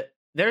 and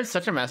there's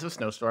such a massive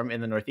snowstorm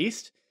in the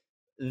Northeast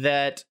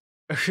that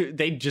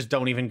they just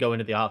don't even go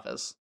into the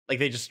office. Like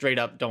they just straight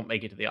up don't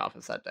make it to the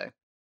office that day.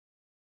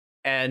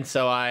 And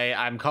so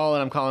I'm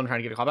calling, trying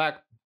to get a call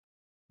back.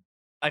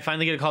 I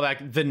finally get a call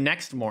back the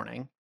next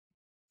morning,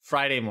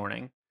 Friday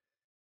morning.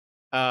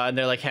 And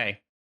they're like, hey,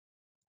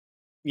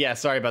 yeah,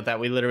 sorry about that.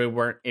 We literally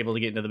weren't able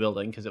to get into the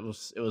building because it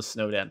was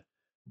snowed in.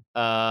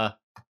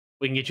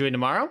 We can get you in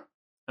tomorrow?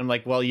 I'm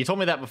like, well, you told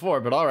me that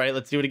before, but all right,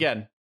 let's do it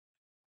again.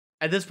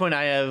 At this point,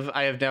 I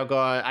have now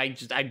gone.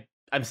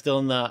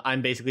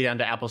 I'm basically down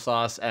to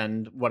applesauce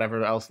and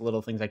whatever else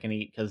little things I can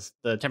eat because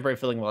the temporary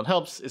filling, while it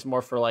helps, is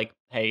more for like,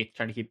 hey,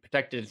 trying to keep it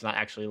protected. It's not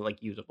actually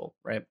like usable,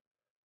 right?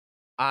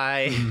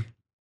 I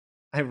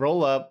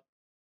roll up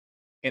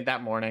in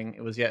that morning.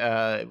 It was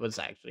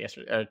actually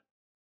yesterday.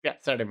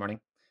 Saturday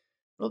morning.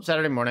 Roll up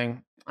Saturday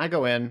morning. I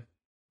go in.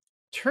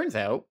 Turns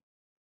out.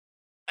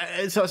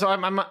 So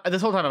I'm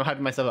this whole time I'm hyping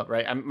myself up,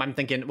 right? I'm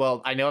thinking,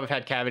 well, I know I've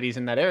had cavities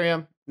in that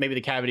area. Maybe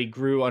the cavity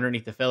grew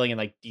underneath the filling and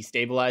like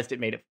destabilized it,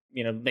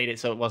 made it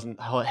so it wasn't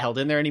held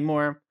in there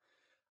anymore.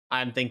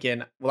 I'm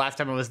thinking, well, last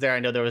time I was there, I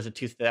know there was a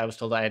tooth that I was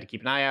told I had to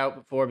keep an eye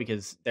out for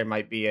because we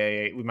might have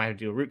to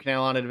do a root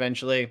canal on it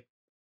eventually.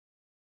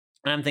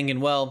 And I'm thinking,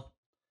 well,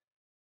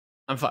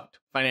 I'm fucked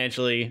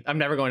financially. I'm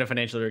never going to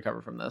financially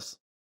recover from this.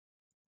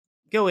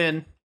 Go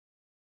in.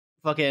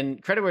 Fucking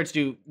credit where it's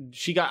due.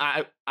 She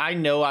got. I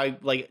know. I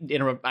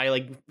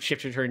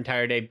shifted her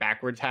entire day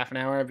backwards half an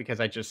hour because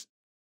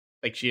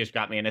she just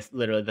got me, and it's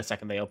literally the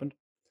second they opened.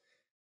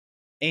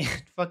 And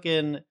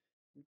fucking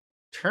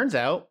turns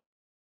out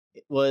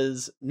it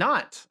was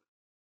not.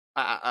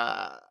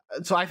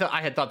 So I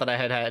had thought that I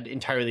had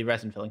entirely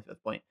resin filling at this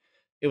point.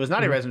 It was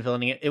not a resin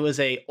filling. It was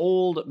a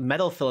old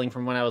metal filling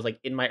from when I was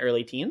like in my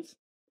early teens.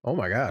 Oh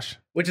my gosh.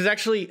 Which is that's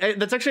actually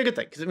a good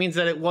thing because it means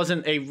that it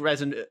wasn't a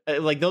resin.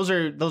 Like those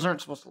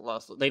aren't supposed to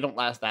last. They don't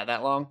last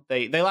that long.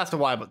 They last a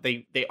while, but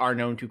they are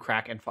known to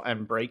crack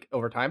and break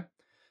over time.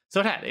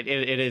 So it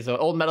is an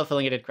old metal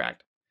filling. It had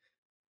cracked.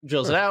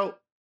 Drills it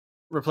out,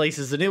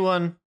 replaces the new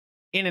one,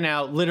 in and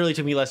out. Literally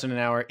took me less than an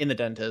hour in the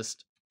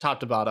dentist, top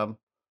to bottom.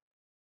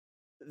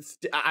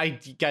 I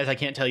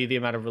can't tell you the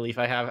amount of relief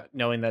I have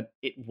knowing that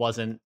it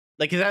wasn't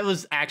because that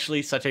was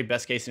actually such a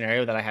best case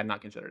scenario that I had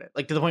not considered it.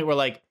 Like to the point where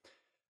like.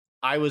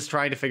 I was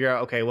trying to figure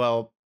out, okay,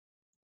 well,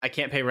 I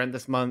can't pay rent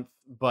this month,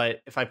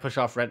 but if I push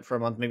off rent for a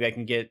month, maybe I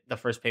can get the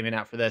first payment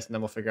out for this, and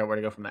then we'll figure out where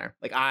to go from there.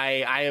 Like,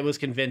 I was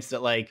convinced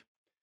that, like,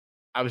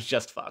 I was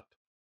just fucked.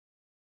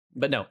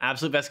 But no,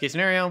 absolute best case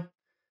scenario,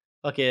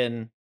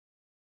 fucking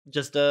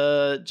just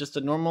a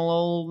normal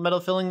old metal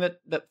filling that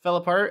fell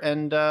apart,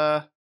 and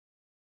then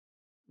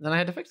I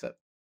had to fix it.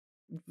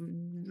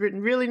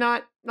 Really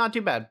not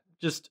too bad.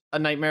 Just a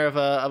nightmare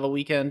of a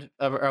weekend,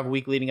 of a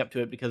week leading up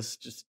to it, because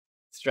just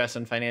stress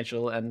and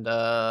financial and not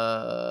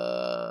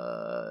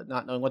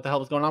knowing what the hell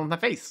was going on with my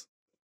face.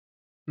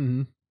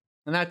 Mm-hmm.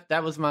 And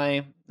that was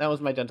my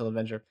dental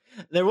adventure.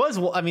 There was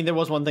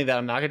one thing that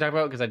I'm not gonna talk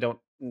about because I don't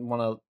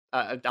want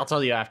to. I'll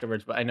tell you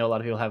afterwards, but I know a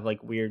lot of people have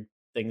like weird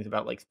things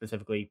about like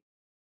specifically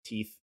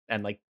teeth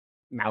and like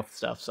mouth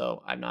stuff,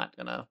 so I'm not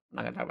gonna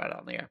talk about it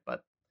on the air.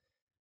 But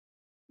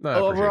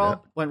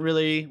overall, went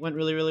really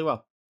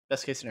well.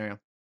 Best case scenario.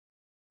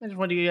 I just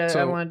wanted to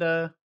I wanted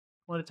to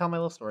tell my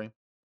little story.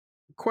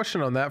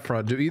 Question on that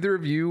front: do either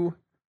of you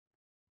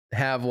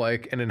have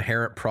like an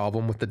inherent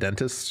problem with the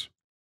dentist?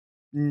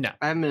 No,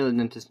 I haven't been to the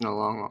dentist in a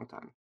long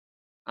time.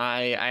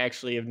 I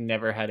actually have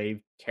never had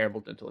a terrible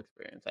dental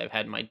experience. I've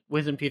had my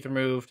wisdom teeth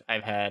removed.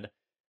 I've had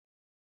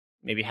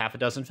maybe half a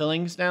dozen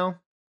fillings now.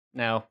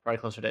 Now probably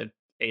closer to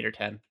 8 or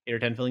 10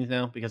 fillings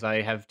now because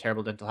I have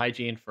terrible dental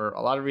hygiene for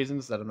a lot of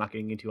reasons that I'm not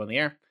getting into on the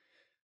air.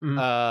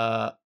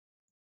 Mm-hmm.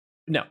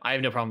 No, I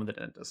have no problem with the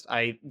dentist.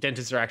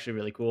 Dentists are actually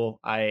really cool.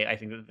 I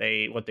think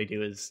that what they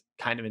do is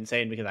kind of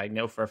insane because I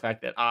know for a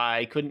fact that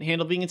I couldn't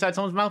handle being inside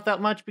someone's mouth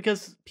that much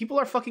because people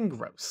are fucking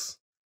gross.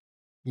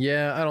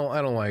 Yeah, I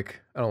don't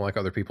like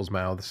other people's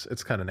mouths.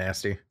 It's kind of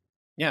nasty.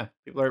 Yeah,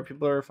 people are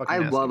fucking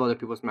nasty. I love other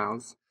people's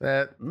mouths.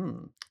 Bad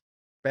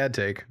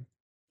take.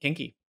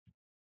 Kinky.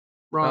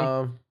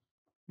 Wrong.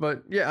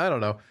 But yeah, I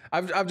don't know.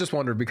 I've just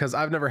wondered because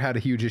I've never had a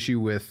huge issue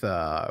with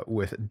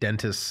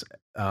dentists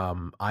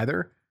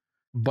either.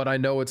 but I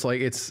know it's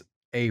like it's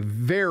a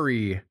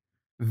very,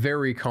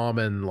 very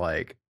common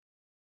like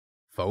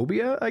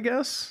phobia, I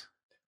guess.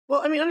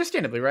 Well, I mean,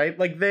 understandably, right?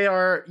 Like they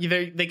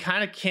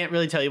kind of can't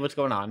really tell you what's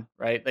going on,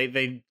 right? They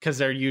because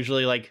they're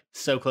usually like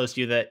so close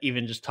to you that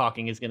even just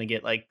talking is going to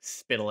get like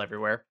spittle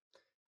everywhere.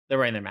 They're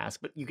wearing their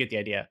mask, but you get the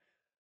idea.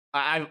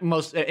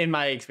 In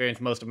my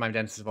experience, most of my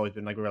dentists have always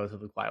been like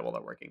relatively quiet while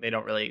they're working. They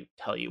don't really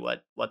tell you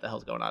what the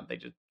hell's going on. They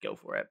just go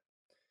for it.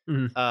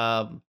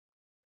 Mhm.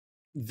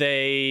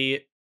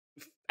 They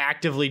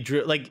actively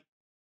drill, like,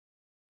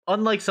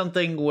 unlike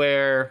something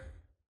where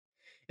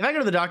if I go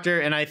to the doctor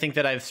and I think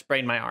that I've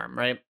sprained my arm,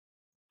 right,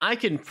 I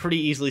can pretty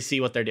easily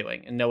see what they're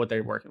doing and know what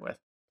they're working with.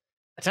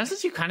 At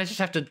times, you kind of just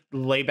have to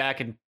lay back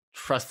and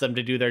trust them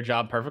to do their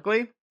job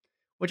perfectly,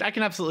 which I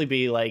can absolutely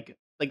be like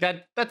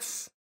that.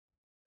 That's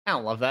I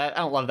don't love that.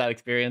 I don't love that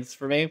experience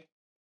for me.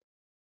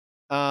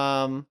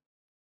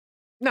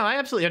 No, I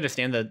absolutely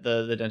understand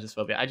the dentist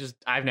phobia.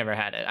 I've never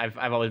had it.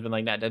 I've always been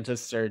like, not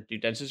dentists or do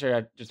dentists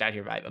are just out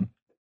here vibing.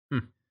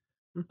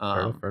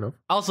 Fair enough.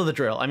 Also the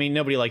drill. I mean,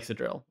 nobody likes the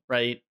drill,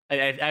 right?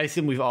 I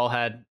assume we've all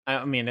had.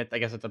 I mean, I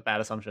guess it's a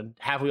bad assumption.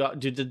 Have we all?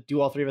 Do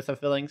all three of us have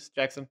fillings?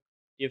 Jackson, do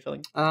you have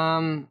fillings?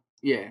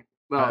 Yeah.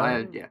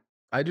 Well, yeah.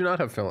 I do not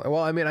have filling.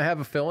 Well, I mean, I have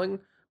a filling,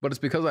 but it's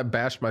because I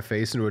bashed my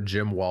face into a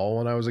gym wall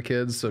when I was a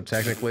kid. So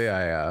technically,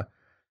 I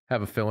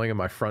have a filling in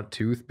my front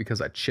tooth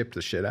because I chipped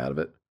the shit out of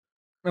it.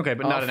 Okay,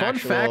 but not an fun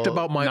actual, fact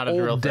about my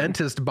old thing.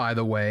 dentist, by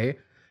the way.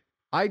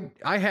 I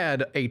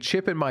had a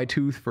chip in my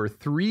tooth for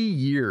 3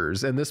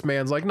 years, and this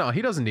man's like, no,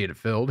 he doesn't need it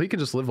filled. He can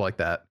just live like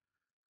that.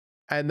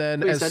 And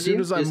then as soon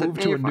as I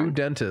moved to a new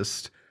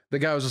dentist, the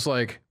guy was just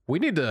like,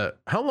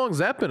 how long's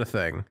that been a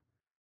thing?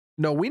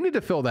 No, we need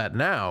to fill that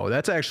now.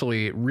 That's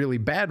actually really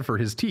bad for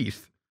his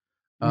teeth.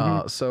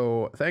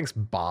 So thanks,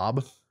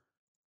 Bob.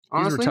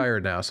 Honestly, he's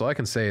retired now, so I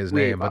can say his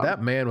name, but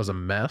that man was a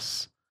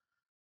mess.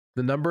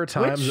 The number of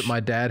times that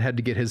my dad had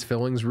to get his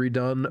fillings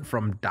redone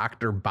from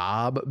Dr.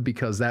 Bob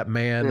because that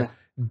man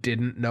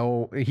didn't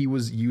know he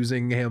was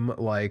using him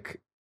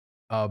like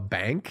a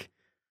bank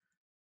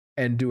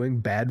and doing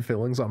bad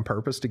fillings on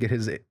purpose to get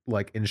his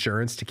like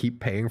insurance to keep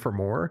paying for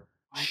more.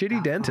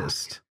 Shitty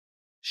dentist.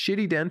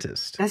 Shitty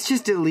dentist. That's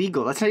just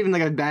illegal. That's not even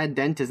like a bad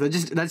dentist.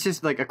 That's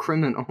just like a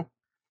criminal.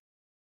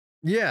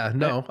 Yeah,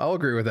 no, I'll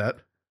agree with that.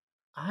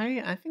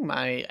 I think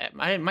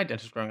my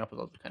dentist growing up was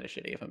also kind of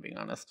shitty, if I'm being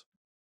honest.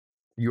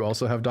 You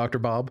also have Dr.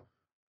 Bob?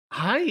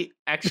 I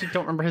actually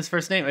don't remember his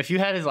first name. If you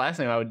had his last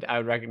name, I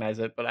would recognize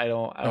it, but I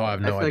don't. I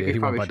have no idea. He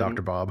went by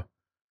Dr. Bob.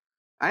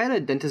 I had a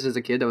dentist as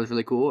a kid that was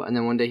really cool, and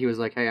then one day he was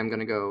like, "Hey, I'm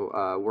gonna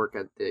go work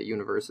at the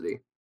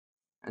university,"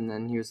 and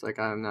then he was like,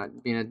 "I'm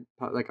not being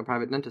a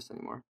private dentist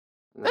anymore."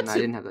 And then I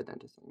didn't have that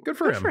dentist anymore. Good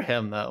for him. Good for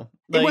him, though.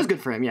 It was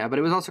good for him, yeah, but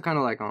it was also kind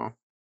of like, oh.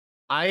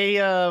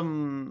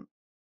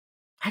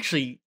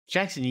 Actually,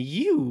 Jackson,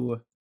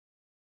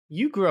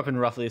 you grew up in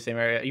roughly the same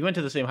area. You went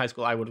to the same high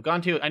school I would have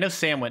gone to. I know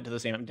Sam went to the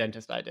same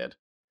dentist I did,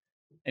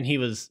 and he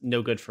was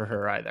no good for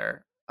her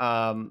either.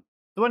 The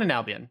one in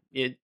Albion,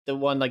 the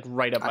one like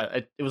right up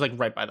by it was like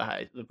right by the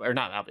high, or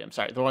not Albion.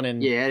 Sorry, the one in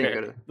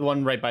the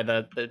one right by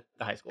the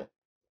high school.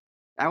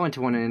 I went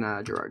to one in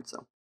Girard,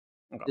 so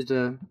just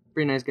a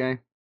pretty nice guy.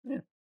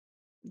 Yeah,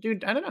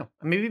 dude, I don't know.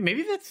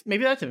 Maybe that's it.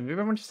 Maybe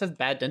everyone just has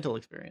bad dental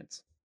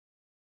experience.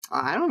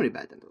 I don't have any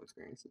bad dental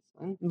experiences.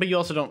 But you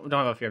also don't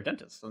have a fear of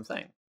dentists. I'm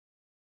saying.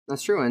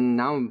 That's true, and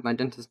now my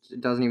dentist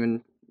doesn't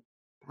even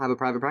have a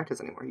private practice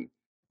anymore. He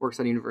works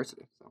at a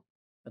university, so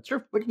that's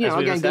true. But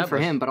again, good for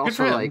him. But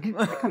also, like,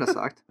 that kind of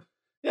sucked.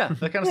 Yeah,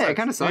 that kind of sucked. It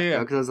kind of sucked though,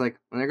 because I was like,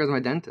 well, there goes my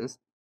dentist.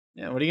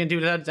 Yeah, what are you gonna do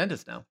without a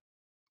dentist now?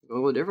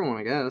 Go with a different one,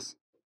 I guess.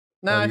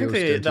 No, I think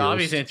the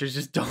obvious answer is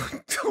just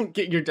don't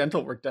get your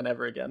dental work done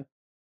ever again.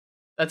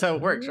 That's how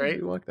it works, right?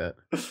 You like that?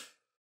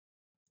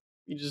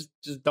 You just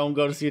don't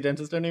go to see a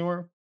dentist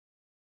anymore.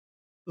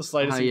 The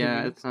slightest.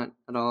 Yeah, it's not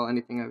at all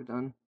anything I've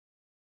done.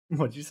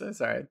 What'd you say?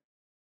 Sorry.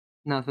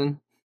 Nothing.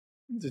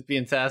 Just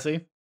being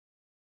sassy.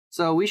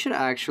 So we should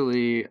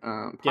actually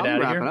probably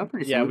wrap it up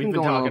pretty soon. Yeah, we've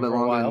been talking for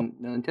a while.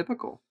 Than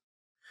typical.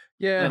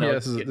 Yeah,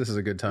 this is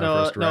a good time for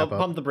us to wrap up.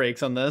 Pump the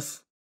brakes on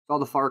this. All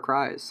the far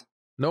cries.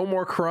 No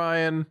more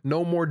crying.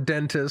 No more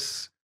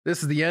dentists.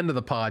 This is the end of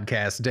the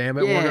podcast. Damn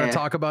it! We're gonna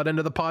talk about end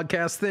of the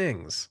podcast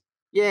things.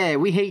 Yeah,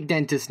 we hate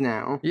dentists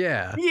now.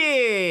 Yeah.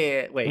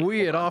 Yeah. Wait.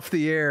 We at Off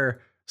the Air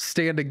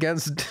stand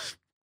against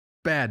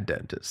bad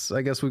dentists.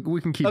 I guess we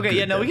can keep. Okay.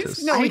 Yeah. No.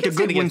 Dentists. We can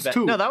good ones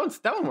too. No, that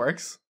one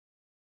works.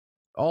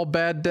 All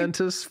bad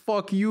dentists.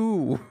 Fuck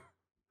you.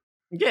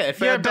 Yeah. If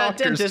you're a bad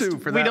dentist,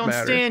 too, we don't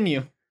stand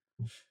you.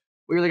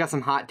 We really got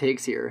some hot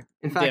takes here.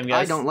 In fact,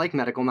 I don't like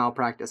medical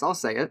malpractice. I'll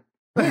say it.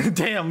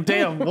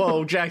 Damn.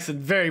 Whoa, Jackson,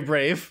 very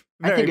brave.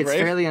 I think it's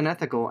fairly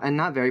unethical and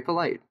not very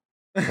polite.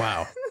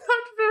 Wow.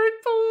 Not very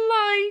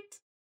polite.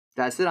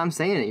 That's it. I'm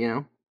saying it, you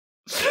know.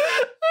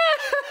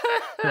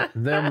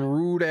 Them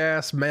rude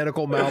ass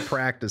medical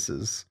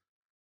malpractices.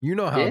 You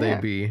know how they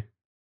be.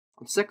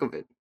 I'm sick of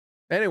it.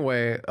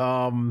 Anyway,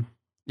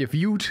 if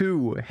you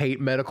too hate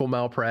medical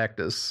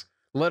malpractice,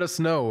 let us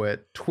know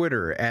at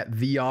Twitter at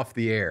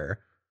 @TheOffTheAir.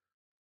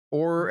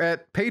 or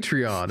at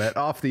Patreon at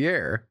Off the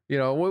Air,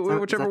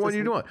 whichever one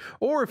you want.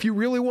 Or if you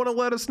really want to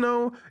let us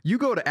know, you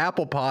go to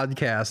Apple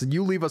Podcasts and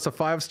you leave us a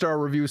 5-star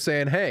review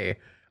saying, "Hey,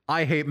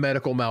 I hate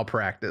medical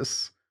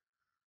malpractice."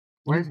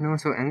 Why is no one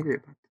so angry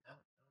about that?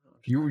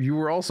 You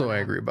were also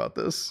angry about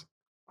this.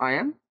 I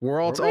am?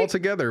 We're all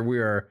together. We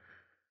are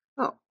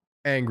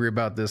angry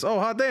about this. Oh,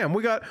 hot damn.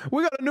 We got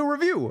a new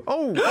review.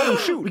 Oh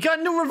shoot. We got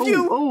a new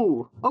review.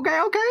 Oh, okay.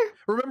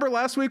 Remember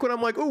last week when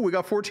I'm like, we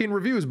got 14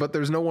 reviews, but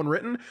there's no one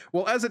written?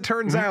 Well, as it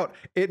turns out,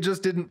 it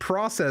just didn't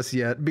process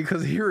yet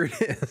because here it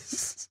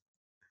is.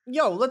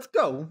 Yo, let's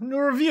go. New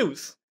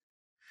reviews.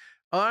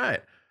 All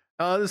right.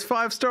 This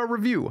 5-star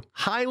review,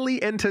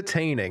 highly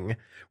entertaining.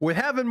 With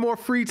having more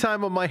free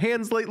time on my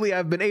hands lately,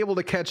 I've been able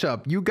to catch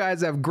up. You guys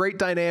have great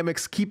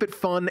dynamics, keep it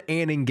fun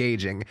and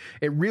engaging.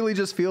 It really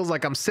just feels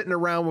like I'm sitting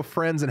around with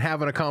friends and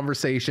having a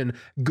conversation.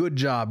 Good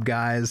job,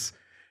 guys.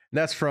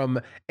 That's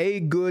from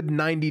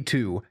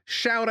agood92.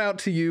 Shout out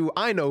to you.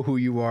 I know who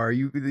you are.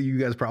 You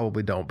guys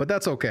probably don't, but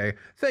that's okay.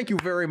 Thank you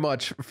very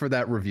much for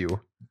that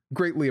review.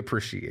 Greatly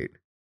appreciate.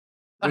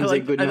 I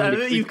like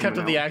that you've kept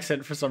up the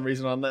accent for some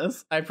reason on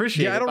this. I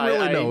appreciate it. Yeah, I don't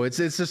really know. It's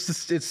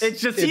just here.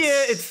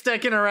 It's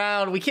sticking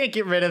around. We can't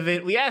get rid of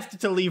it. We asked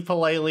it to leave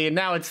politely, and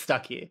now it's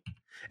stuck here.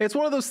 It's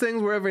one of those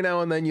things where every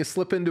now and then you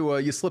slip into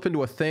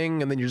a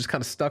thing, and then you're just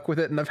kind of stuck with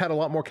it. And I've had a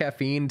lot more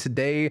caffeine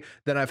today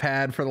than I've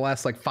had for the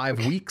last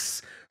 5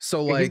 weeks.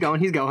 So he's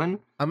going.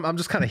 I'm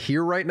just kind of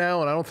here right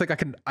now, and I don't think I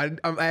can. I'm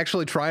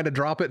actually trying to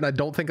drop it, and I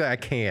don't think that I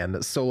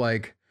can. So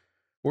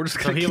we're just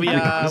gonna. So here we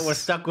are. We're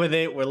stuck with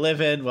it. We're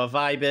living. We're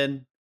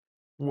vibing.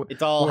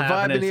 It's all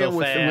happening so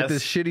fast with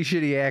this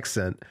shitty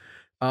accent.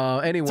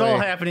 Anyway, it's all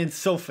happening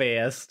so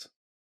fast.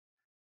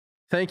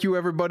 Thank you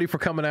everybody for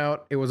coming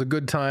out. It was a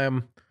good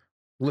time.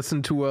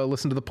 Listen to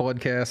the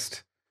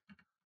podcast.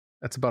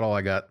 That's about all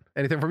I got.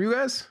 Anything from you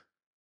guys?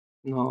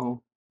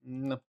 No.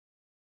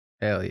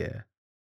 Hell yeah.